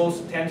 People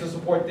tend to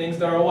support things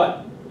that are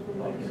what?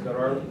 That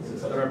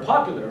are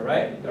popular,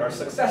 right? That are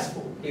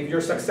successful. If you're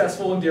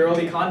successful in the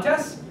early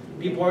contests,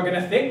 people are going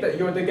to think that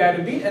you're the guy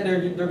to beat, and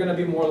they're going to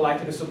be more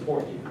likely to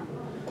support you.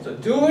 So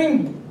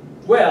doing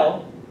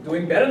well,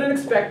 doing better than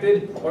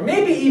expected, or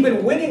maybe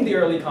even winning the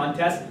early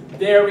contest,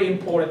 very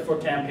important for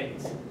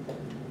campaigns.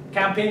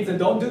 Campaigns that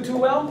don't do too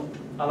well,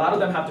 a lot of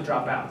them have to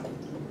drop out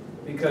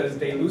because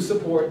they lose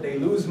support, they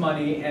lose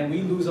money, and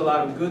we lose a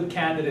lot of good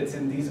candidates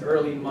in these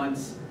early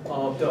months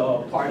of the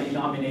party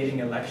nominating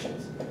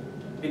elections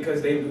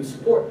because they lose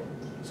support.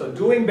 So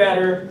doing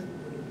better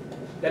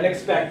than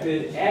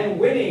expected and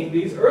winning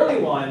these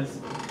early ones,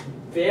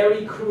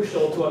 very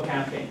crucial to a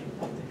campaign.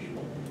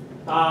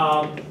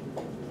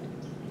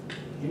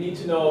 You need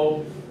to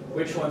know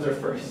which ones are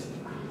first.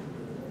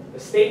 The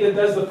state that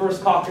does the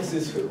first caucus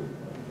is who?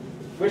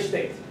 Which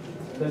state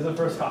does the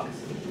first caucus?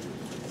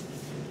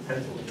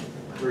 Pennsylvania.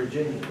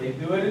 Virginia. They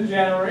do it in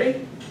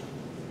January.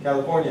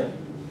 California.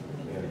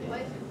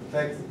 What?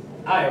 Texas.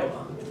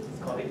 Iowa.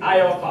 It's called the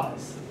Iowa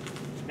caucus.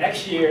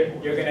 Next year,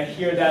 you're going to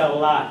hear that a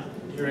lot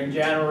during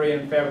January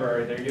and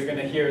February. You're going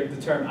to hear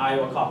the term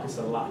Iowa caucus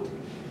a lot.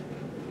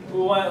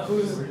 Who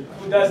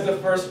does the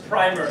first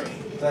primary?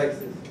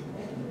 Texas.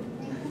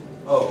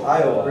 Oh,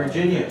 Iowa.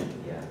 Virginia.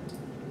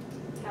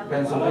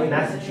 Pennsylvania.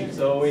 Massachusetts.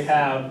 So we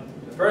have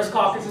the first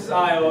caucus is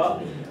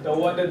Iowa. The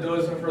one that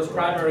does the first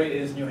primary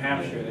is New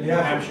Hampshire, the New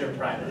Hampshire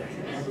primary.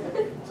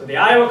 So the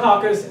Iowa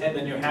caucus and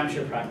the New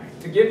Hampshire primary.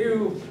 To give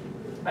you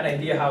an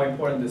idea how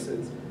important this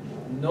is,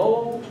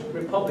 no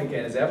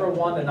Republican has ever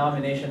won the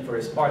nomination for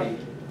his party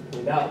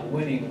without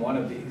winning one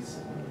of these.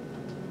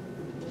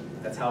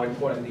 That's how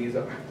important these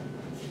are.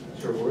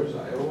 Sure, where's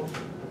Iowa?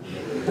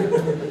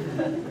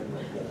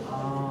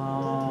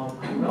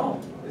 I don't know.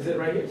 Is it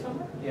right here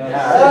somewhere? Yeah.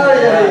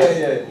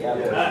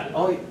 Yeah.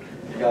 Oh, you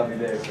got me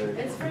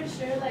It's for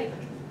sure like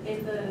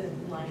in the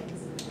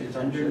lines. It's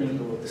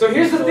underneath. So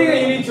here's the thing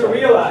that you need to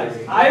realize.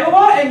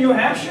 Iowa and New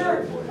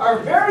Hampshire are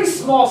very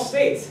small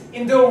states.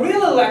 In the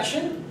real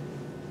election,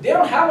 they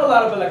don't have a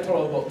lot of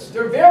electoral votes.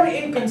 They're very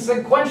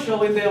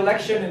inconsequential in the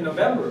election in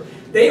November.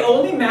 They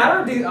only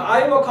matter, the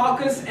Iowa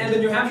caucus and the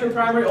New Hampshire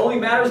primary only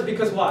matters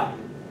because why?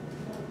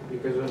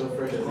 Because we're the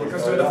first one.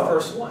 Because they're the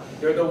first one.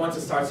 They're the ones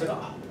that starts it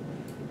off.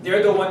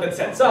 They're the one that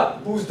sets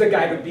up who's the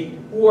guy to beat.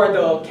 Who are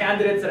the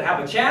candidates that have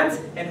a chance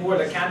and who are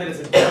the candidates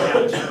that don't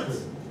have a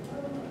chance.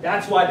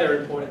 That's why they're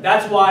important.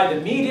 That's why the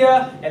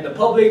media and the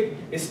public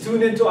is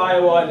tuned into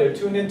Iowa and they're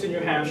tuned into New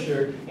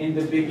Hampshire in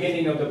the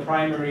beginning of the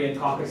primary and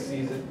caucus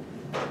season.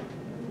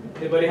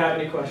 Anybody have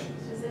any questions?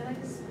 Is there like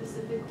a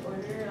specific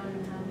order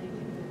on how they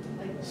do it?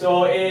 Like,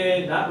 So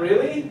not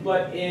really,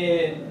 but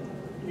in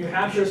New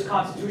Hampshire's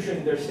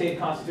constitution, their state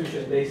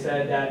constitution, they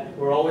said that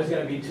we're always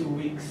going to be 2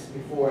 weeks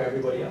before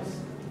everybody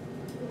else.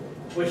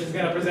 Which is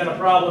going to present a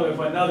problem if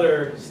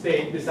another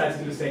state decides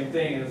to do the same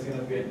thing, and it's going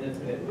to be an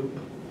infinite loop.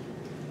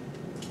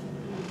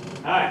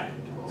 Alright,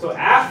 so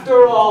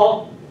after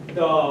all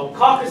the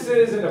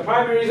caucuses and the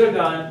primaries are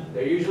done,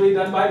 they're usually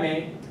done by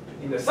May.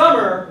 In the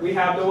summer, we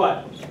have the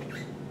what?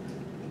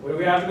 What do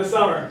we have in the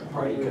summer?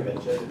 Party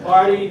convention.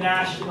 Party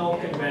national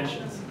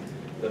conventions.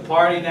 The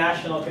party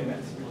national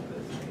convention.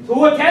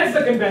 Who attends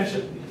the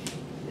convention?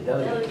 The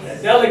delegates.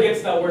 The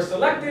delegates that were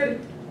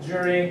selected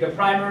during the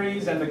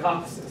primaries and the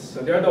caucuses.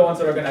 So they're the ones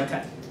that are going to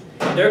attend.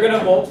 And they're going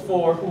to vote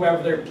for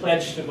whoever they're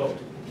pledged to vote.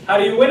 How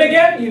do you win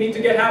again? You need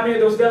to get how many of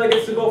those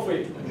delegates to vote for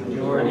you?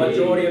 Majority. A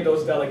majority of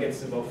those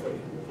delegates to vote for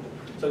you.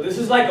 So this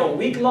is like a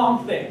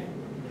week-long thing.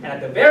 And at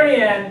the very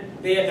end,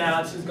 they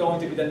announce who's going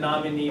to be the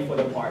nominee for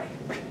the party.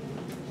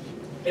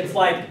 It's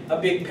like a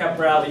big pep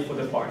rally for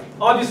the party.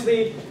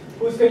 Obviously,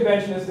 whose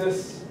convention is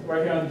this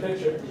right here on the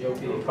picture?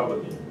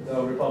 Republican.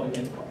 The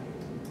Republican Party.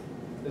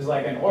 There's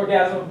like an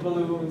orgasm of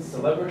balloons,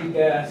 celebrity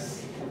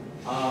guests.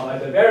 At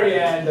the very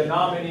end, the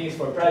nominees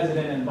for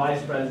president and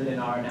vice president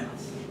are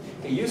announced.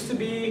 It used to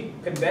be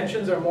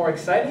conventions are more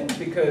exciting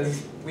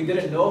because we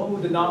didn't know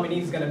who the nominee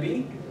is going to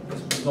be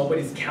because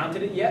nobody's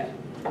counted it yet.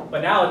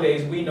 But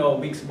nowadays, we know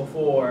weeks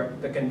before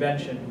the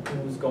convention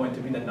who's going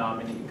to be the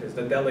nominee because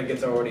the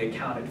delegates are already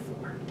accounted for.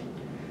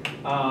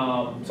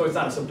 So it's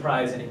not a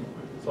surprise anymore.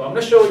 So I'm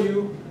going to show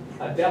you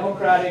a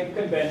Democratic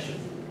convention.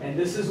 And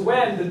this is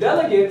when the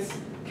delegates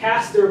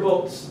cast their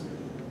votes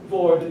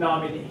for the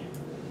nominee.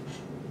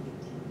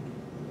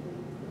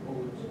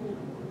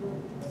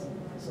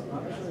 So I'm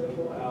not going to show you the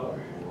full hour.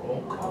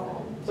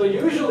 So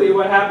usually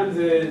what happens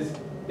is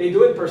they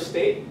do it per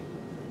state.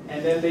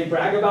 And then they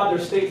brag about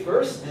their state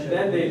first, and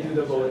then they do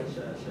the voting.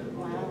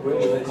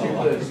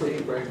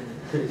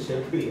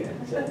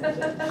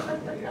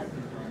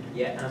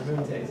 Yeah, I'm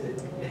going to text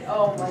it.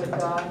 Oh my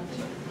God.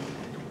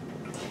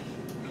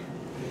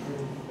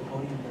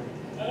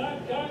 And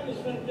I'm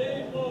Congressman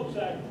Dave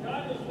Loebsack,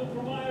 Congressman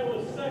from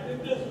Iowa's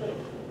 2nd District,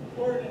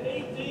 where in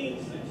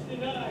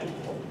 1869,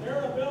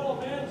 Arabella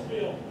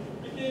Mansfield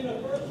became the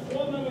first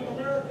woman in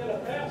America to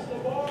pass the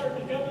bar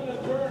and become an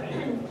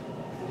attorney.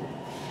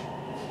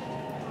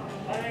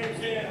 My name's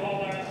Dan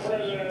Holman, I'm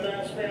president of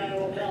AFSCME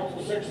Iowa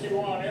Council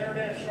 61,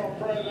 international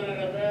president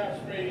of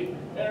AFSCME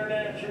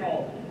International,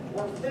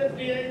 where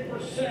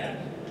 58%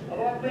 of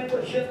our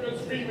membership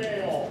is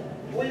female.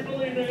 We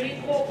believe in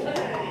equal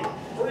pay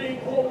for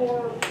equal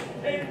work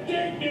and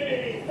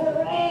dignity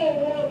for all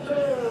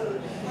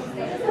workers.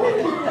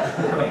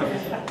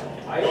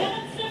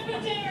 Madam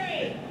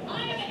Secretary,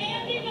 I am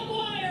Andy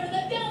McGuire,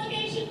 the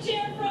delegation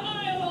chair for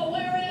Iowa,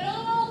 where it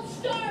all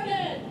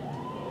started.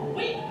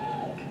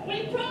 We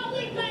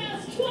proudly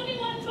passed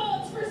 21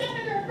 votes for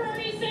Senator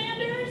Bernie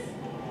Sanders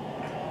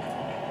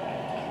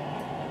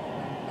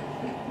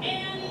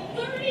and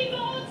 30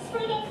 votes for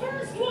the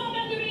first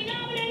woman to be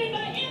nominated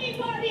by any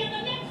party and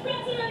the next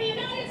president of the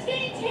United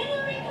States,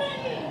 Hillary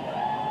Clinton.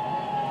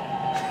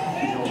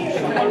 Thank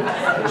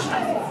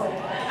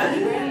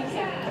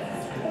you.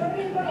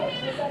 40 votes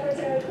for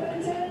Secretary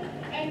Clinton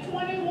and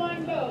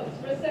 21 votes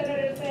for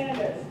Senator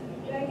Sanders.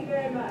 Thank you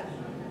very much.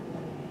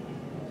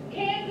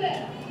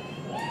 Kansas.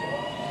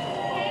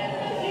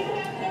 Kansas, you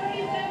have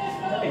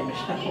 37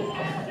 votes. You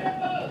cast your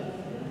votes.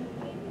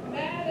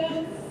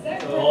 Madam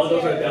Secretary. So all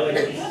those are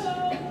delegates.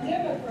 Hello,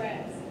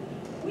 Democrats.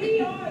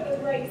 We are the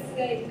great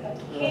state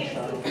of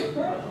Kansas, the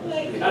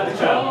birthplace Not the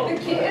child.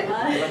 of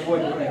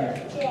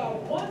to our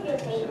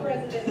wonderful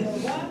President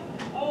Barack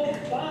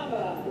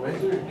Obama.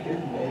 When's your kid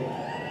made?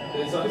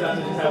 And sometimes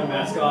they just have a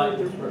mascot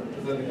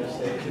presenting their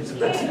stage. It's a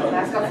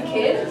Mascot's a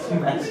kid?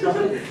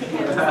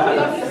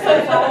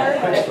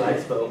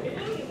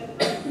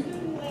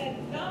 Student-led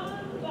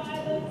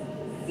nonviolent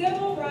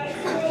civil rights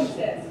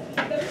protest,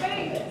 the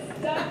famous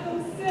Stockholm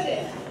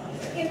Sit-in.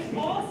 It's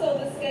also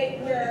the state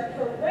where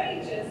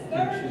courageous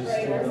third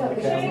graders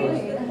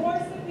changed the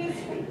course of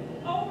history,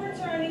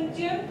 overturning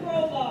Jim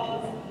Crow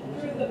laws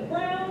through the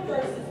Brown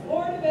versus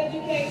Board of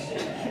Education.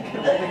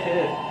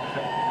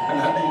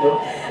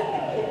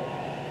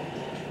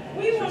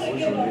 We want to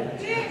give a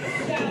big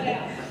shout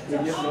out to to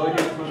all of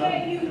KU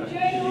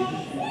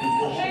Jayhawks,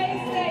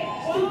 K-State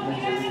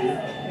Wildcats,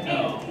 and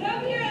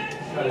WSU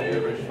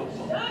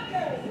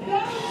Shockers. Go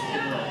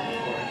Shockers!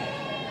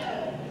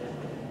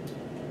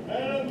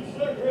 Madam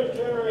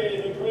Secretary,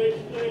 the great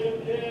state of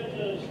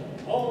Kansas,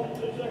 home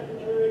to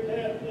Secretary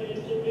Kathleen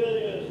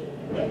Sebelius,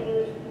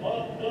 Governors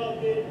Bob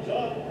Duffy,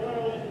 John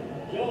Carlin,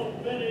 Joan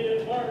Finney,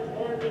 and Mark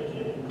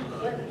Parkinson,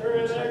 Secretary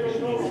of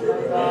Agriculture,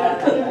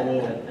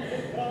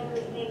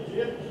 Congressman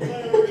Jim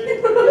Slattery,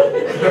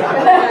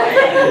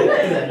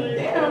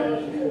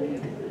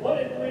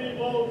 23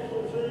 votes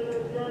for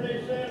Senator Bernie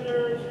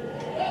Sanders,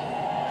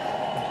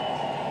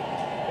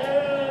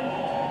 and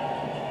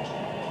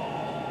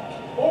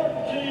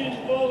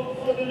 14 votes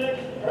for the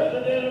next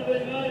President of the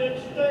United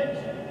States,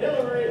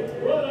 Hillary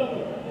Rodham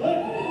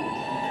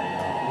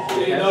Clinton. So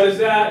you notice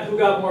that? Who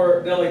got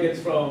more delegates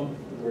from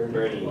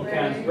Bernie.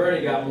 Kansas?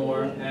 Bernie got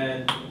more,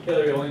 and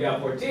Hillary only got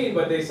 14,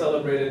 but they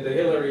celebrated the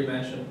Hillary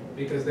mention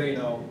because they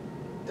know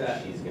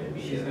that She's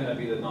gonna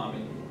be the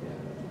nominee.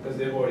 Because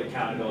they've already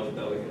counted all the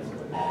delegates.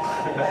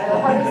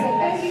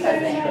 Thank you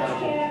very much,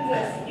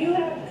 Kansas. You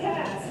have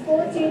cast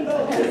 14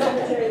 votes for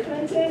Secretary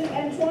Clinton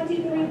and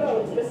 23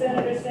 votes for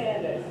Senator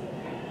Sanders.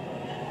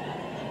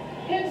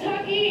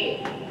 Kentucky.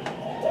 You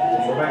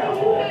have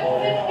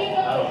 50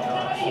 votes.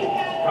 How do you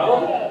cast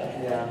Probably. votes?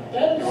 Yeah.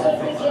 Madam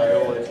Secretary,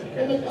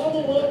 in the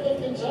Commonwealth of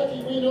Kentucky,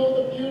 we know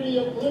the beauty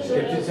of Skip to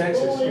blizzards,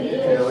 Texas. rolling Yeah,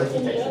 hills, let's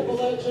and the Texas.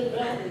 Appalachian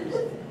Mountains.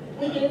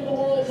 We gave the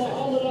world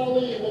Muhammad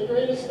Ali, the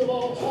greatest of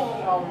all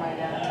time. Oh my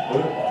God.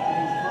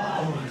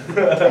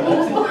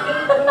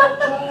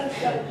 Giants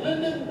like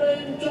Lyndon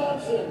Baines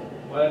Johnson,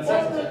 Well, that's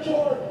Barbara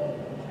Jordan,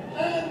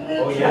 and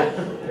Richard. Oh, yeah.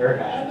 Her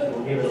And hat. the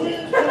We'll give it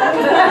twins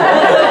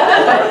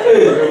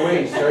Wait,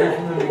 wait, starting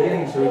from the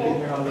beginning so we can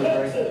hear how from this right.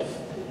 Texas.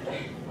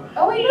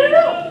 Oh wait, no.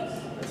 Votes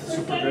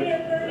for Senator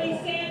Bernie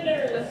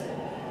Sanders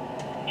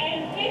and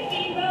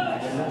 50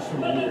 votes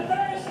for the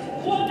first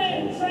woman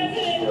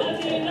president of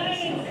the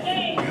United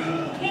States,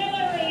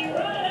 Hillary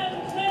Rodham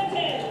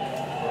Clinton.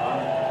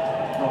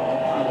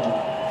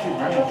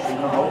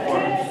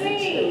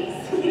 Tennessee,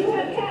 you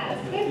have cast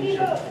 50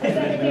 votes for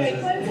Secretary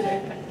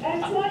Clinton and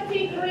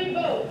 23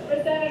 votes for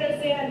Senator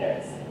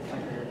Sanders.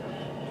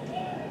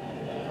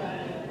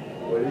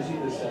 What is he,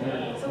 the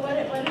senator? So what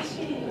is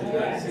she?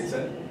 United States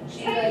Senate.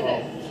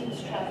 Texas. She's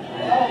traveling.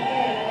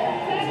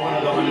 He's one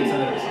of the 100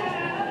 senators.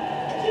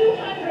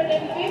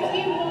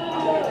 251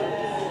 votes.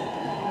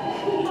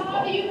 How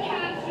do you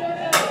cast your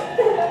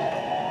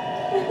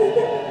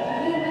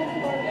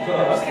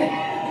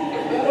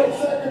Madam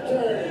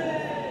Secretary,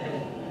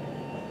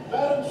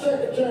 Madam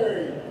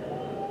Secretary,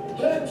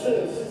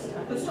 Texas,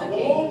 the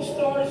Lone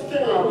Star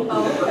State, home of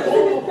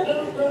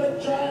Democratic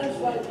giants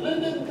like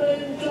Lyndon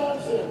Baines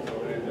Johnson,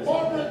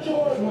 Barbara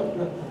Jordan,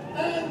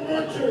 and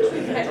Richard.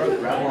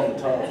 Grab on the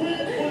top.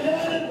 Twins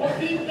Julian and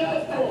Joaquin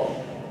Castro.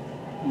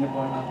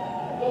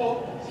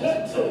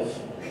 Texas,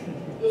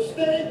 the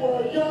state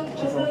where a young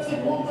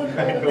progressive woman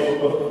named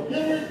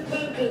Hillary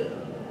Clinton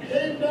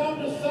came down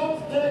to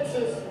South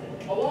Texas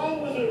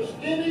along with her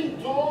skinny,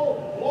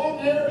 tall,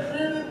 long-haired,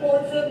 bearded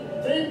boyfriend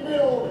named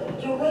Bill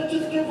to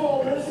register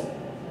voters,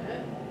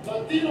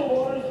 Latino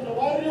voters in the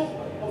barrios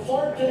of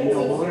Fort Texas.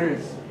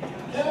 Voters.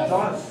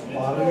 Cast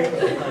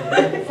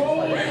the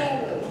following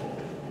manner.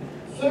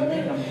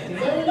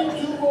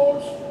 72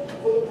 votes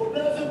for the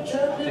progressive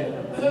champion,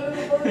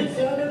 Senator Bernie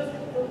Sanders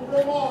from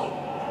Vermont.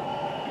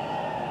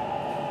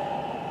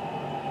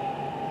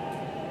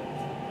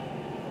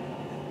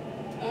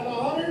 And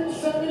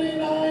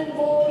 179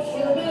 votes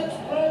for the next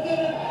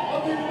president of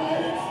the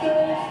United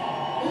States,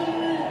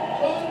 Hillary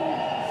Clinton.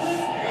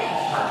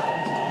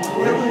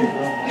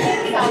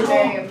 Sounds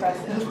very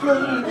impressive.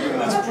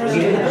 We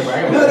didn't have to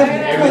brag about it.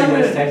 Everybody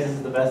knows Texas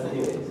is the best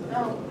anyway. So. Oh,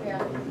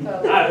 yeah.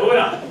 Alright, moving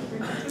on.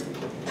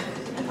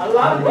 A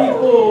lot of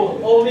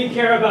people only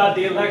care about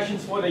the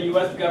elections for the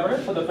U.S.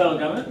 government, for the federal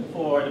government,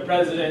 for the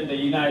president, the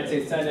United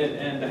States Senate,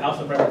 and the House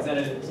of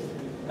Representatives.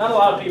 Not a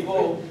lot of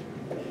people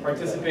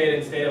participate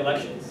in state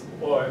elections,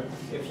 or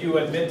if you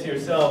admit to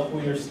yourself who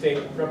your state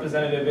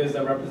representative is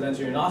that represents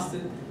you in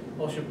Austin,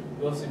 most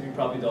of you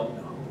probably don't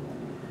know.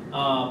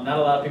 Not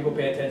a lot of people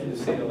pay attention to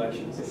state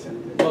elections.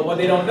 But what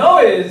they don't know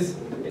is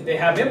they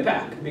have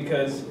impact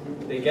because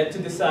they get to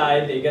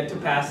decide, they get to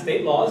pass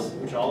state laws,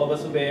 which all of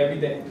us obey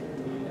every day.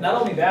 And not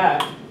only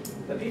that,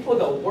 the people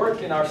that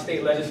work in our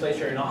state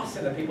legislature in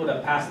Austin, the people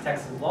that pass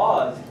Texas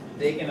laws,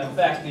 they can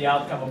affect the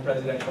outcome of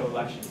presidential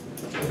elections.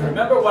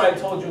 Remember what I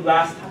told you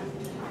last time?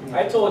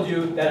 I told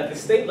you that at the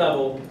state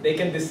level, they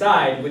can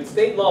decide with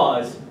state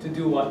laws to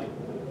do what?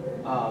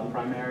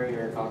 Primary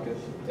or caucus?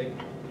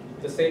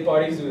 The state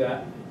parties do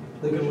that.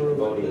 They can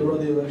run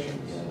the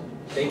elections.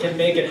 They can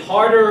make it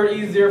harder or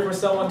easier for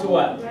someone to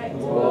what? Right. To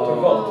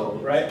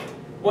vote, right?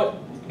 What?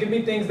 Give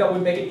me things that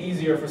would make it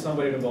easier for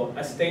somebody to vote.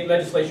 A state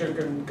legislature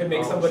could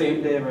make somebody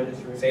Same day of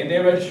registration. same day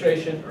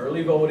registration,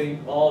 early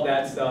voting, all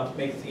that stuff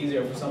makes it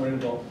easier for somebody to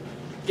vote.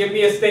 Give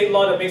me a state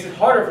law that makes it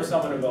harder for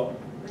someone to vote.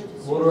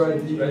 Voter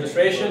ID.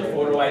 Registration,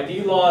 photo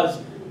ID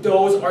laws,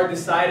 those are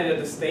decided at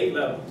the state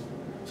level.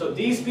 So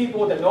these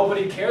people that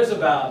nobody cares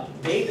about,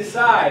 they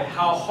decide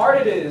how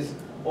hard it is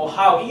or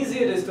how easy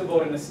it is to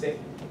vote in a state.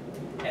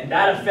 And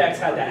that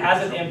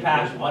has an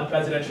impact on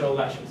presidential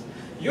elections.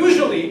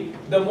 Usually,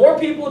 the more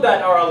people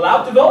that are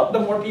allowed to vote, the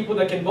more people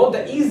that can vote,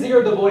 the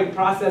easier the voting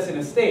process in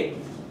a state.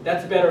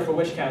 That's better for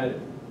which candidate?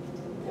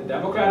 The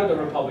Democrat or the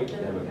Republican?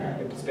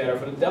 It's better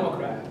for the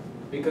Democrat,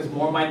 because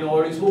more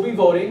minorities will be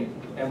voting,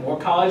 and more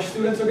college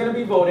students are going to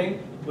be voting,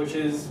 which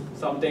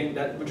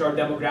are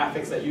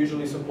demographics that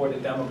usually support the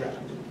Democrat.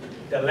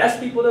 The less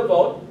people that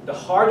vote, the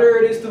harder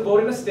it is to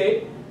vote in a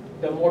state,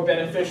 the more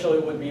beneficial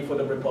it would be for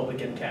the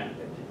Republican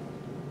candidate.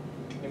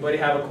 Anybody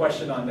have a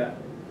question on that?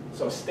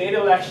 So state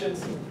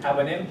elections have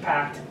an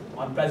impact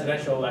on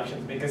presidential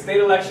elections, because state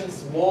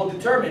elections will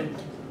determine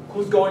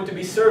who's going to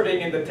be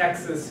serving in the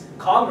Texas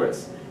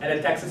Congress. And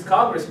the Texas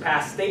Congress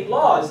passed state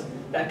laws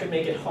that can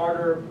make it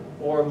harder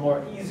or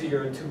more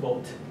easier to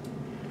vote,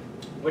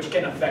 which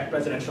can affect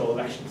presidential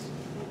elections.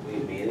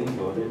 Wait, mailing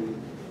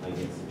voting, like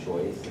it's a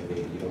choice, and they,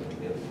 you don't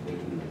think they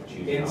can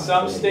choose. In not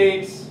some to?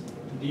 states,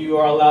 you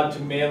are allowed to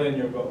mail in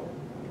your vote.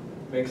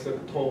 Makes the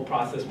whole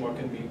process more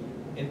convenient.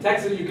 In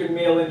Texas, you can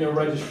mail in your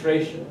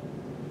registration,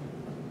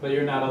 but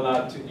you're not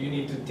allowed to. You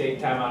need to take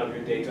time out of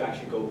your day to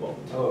actually go vote.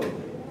 Oh.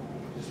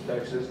 Does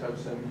Texas have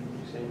same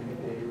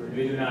day?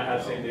 We do not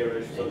have same-day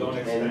registration, so don't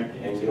expect.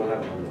 And you don't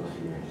have online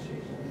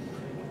registration.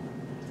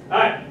 All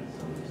right.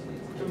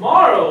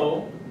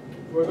 Tomorrow,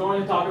 we're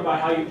going to talk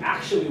about how you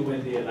actually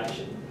win the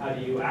election. How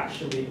do you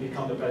actually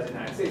become the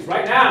president of the United States?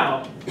 Right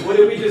now, what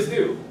did we just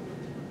do?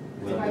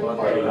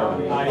 Party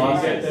nomination. How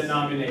do you get the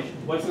nomination?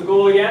 What's the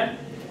goal again?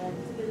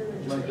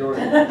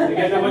 Majority. To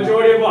get the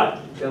majority of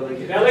what?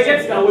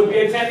 Delegates that would be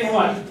attending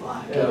what?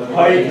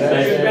 Party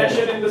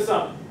Convention in the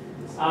summer.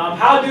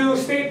 How do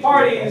state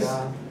parties,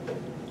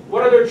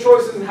 what are their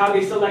choices in how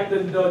they select the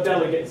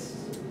delegates?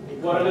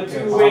 What are the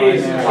two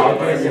ways?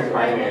 Caucus and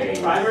primaries.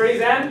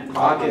 Primaries and?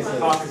 Caucuses.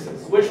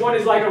 Caucuses. Which one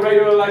is like a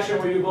regular election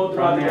where you vote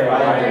throughout the day?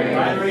 Primary.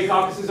 Primary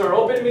caucuses are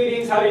open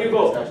meetings. How do you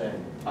vote?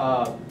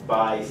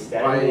 By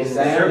standing in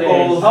standing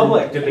circles,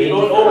 public. You debating.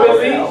 vote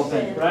openly,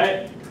 Open.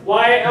 right?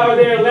 Why are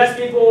there less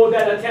people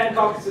that attend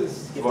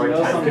caucuses? More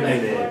time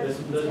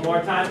commitment. There's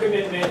more time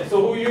commitment.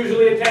 So who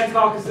usually attends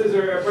caucuses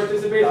or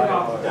participates in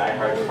caucuses?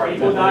 Die-hard party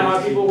People,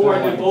 members. people who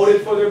are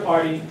devoted for their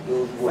party.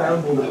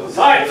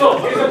 Alright, so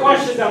here's a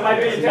question that might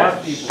be in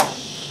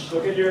test.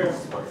 Look at your,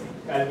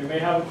 guys, we may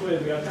have a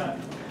quiz, we have time.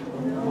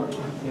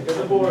 Look at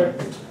the board.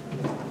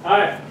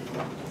 Alright.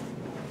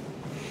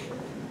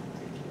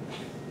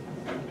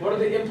 What are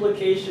the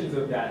implications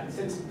of that?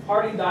 Since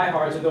party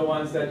diehards are the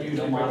ones that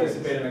usually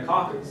participate in a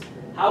caucus,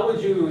 how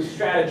would you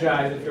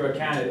strategize if you're a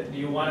candidate? Do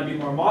you want to be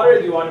more moderate,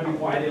 or do you want to be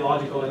more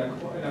ideological in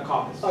a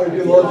caucus?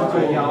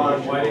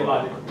 Ideological. More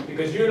ideological.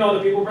 Because you know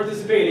the people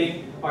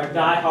participating are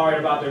diehard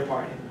about their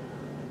party.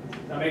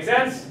 That make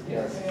sense?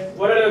 Yes.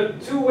 What are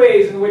the two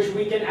ways in which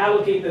we can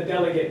allocate the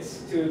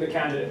delegates to the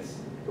candidates?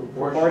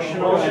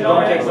 Proportional and Proportional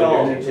winner and takes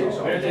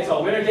all. winner takes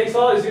all. Winner takes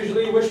all is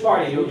usually which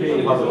party?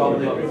 Usually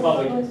Republican.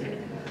 Republican.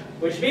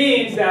 Which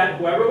means that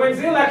whoever wins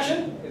the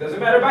election, it doesn't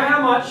matter by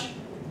how much,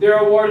 they're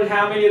awarded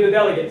how many of the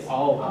delegates?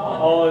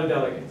 All of the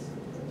delegates.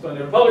 So in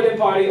the Republican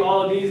Party,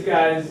 all of these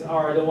guys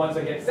are the ones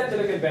that get sent to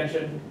the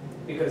convention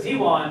because he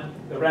won,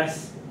 the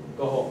rest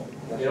go home.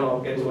 They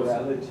don't get to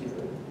a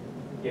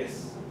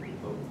Yes.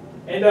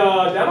 In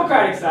the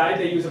Democratic side,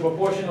 they use a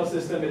proportional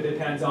system. It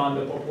depends on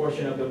the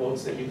proportion of the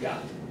votes that you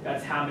got.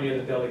 That's how many of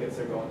the delegates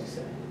are going to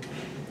send.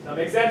 That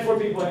makes sense for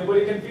people.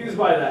 Anybody confused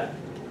by that?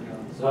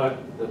 So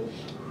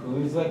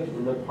who's like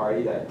in the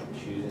party that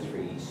chooses for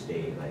each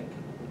state? Like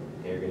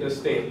they're gonna. The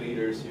state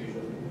leaders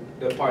usually.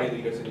 The party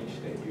leaders in each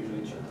state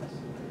usually choose.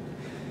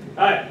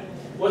 Alright.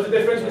 What's the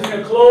difference between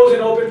a closed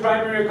and open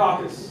primary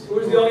caucus?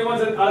 Who's the only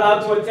ones that are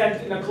allowed to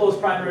attend in a closed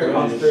primary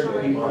caucus?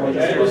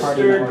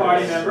 Registered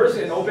party members.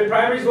 In open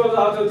primaries, who are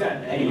allowed to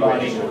attend?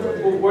 Anybody.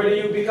 Where do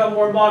you become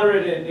more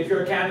moderate in if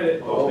you're a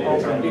candidate?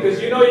 Open.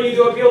 Because you know you need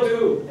to appeal to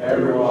who?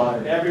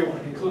 Everyone. Everyone,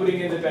 including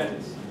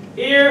independents.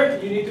 Here,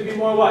 you need to be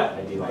more what?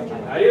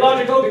 Ideological.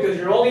 Ideological, because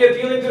you're only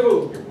appealing to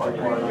who? Your party.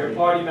 Your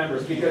party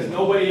members, because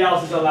nobody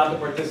else is allowed to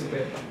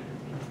participate.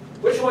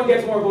 Which one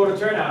gets more voter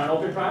turnout, an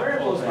open primary or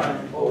closed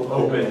primary?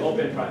 Open.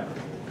 Open primary.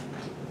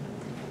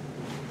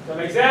 Does that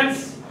make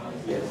sense?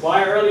 Yes.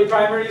 Why are early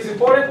primaries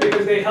important?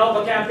 Because they help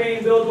a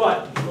campaign build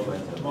what?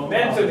 Momentum.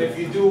 Momentum. If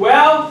you do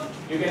well,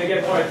 you're going to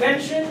get more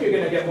attention, you're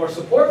going to get more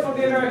support from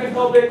the American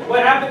public.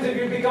 What happens if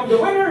you become the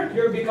winner?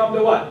 You become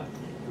the what?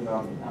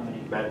 Momentum.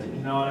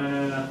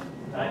 No.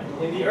 Right?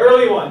 In the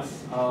early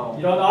ones, Oh.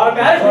 you don't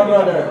automatically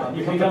Front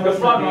you become the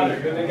front runner.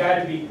 You're the guy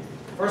to beat.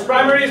 First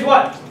primary is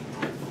what?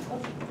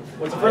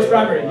 What's the first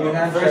primary? New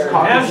Hampshire. First New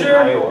caucus in Hampshire.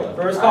 Iowa.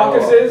 First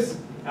caucus is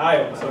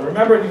Iowa. So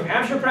remember, New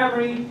Hampshire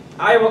primary,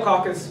 Iowa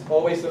caucus,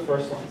 always the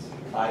first ones.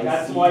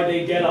 That's why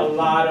they get a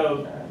lot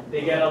of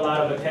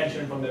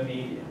attention from the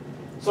media.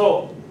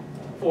 So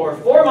for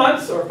 4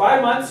 months or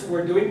 5 months,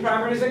 we're doing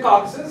primaries and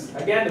caucuses.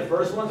 Again, the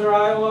first ones are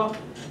Iowa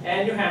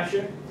and New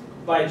Hampshire.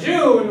 By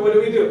June, what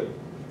do? We do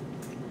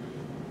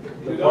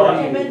the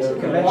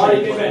Convention.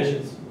 party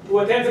conventions. Who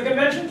attends the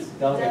conventions?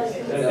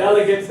 Delegates. The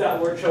delegates that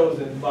were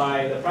chosen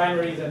by the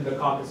primaries and the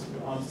caucus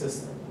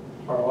system.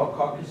 Are all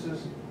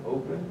caucuses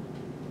open?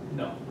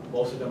 No,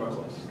 most of them are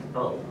closed.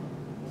 Oh.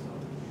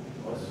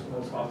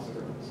 Most caucuses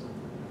are closed.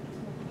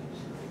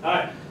 All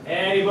right,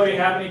 anybody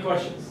have any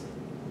questions?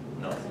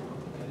 No. All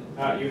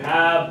right, you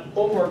have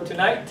homework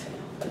tonight.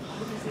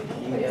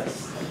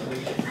 Yes.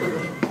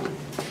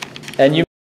 And you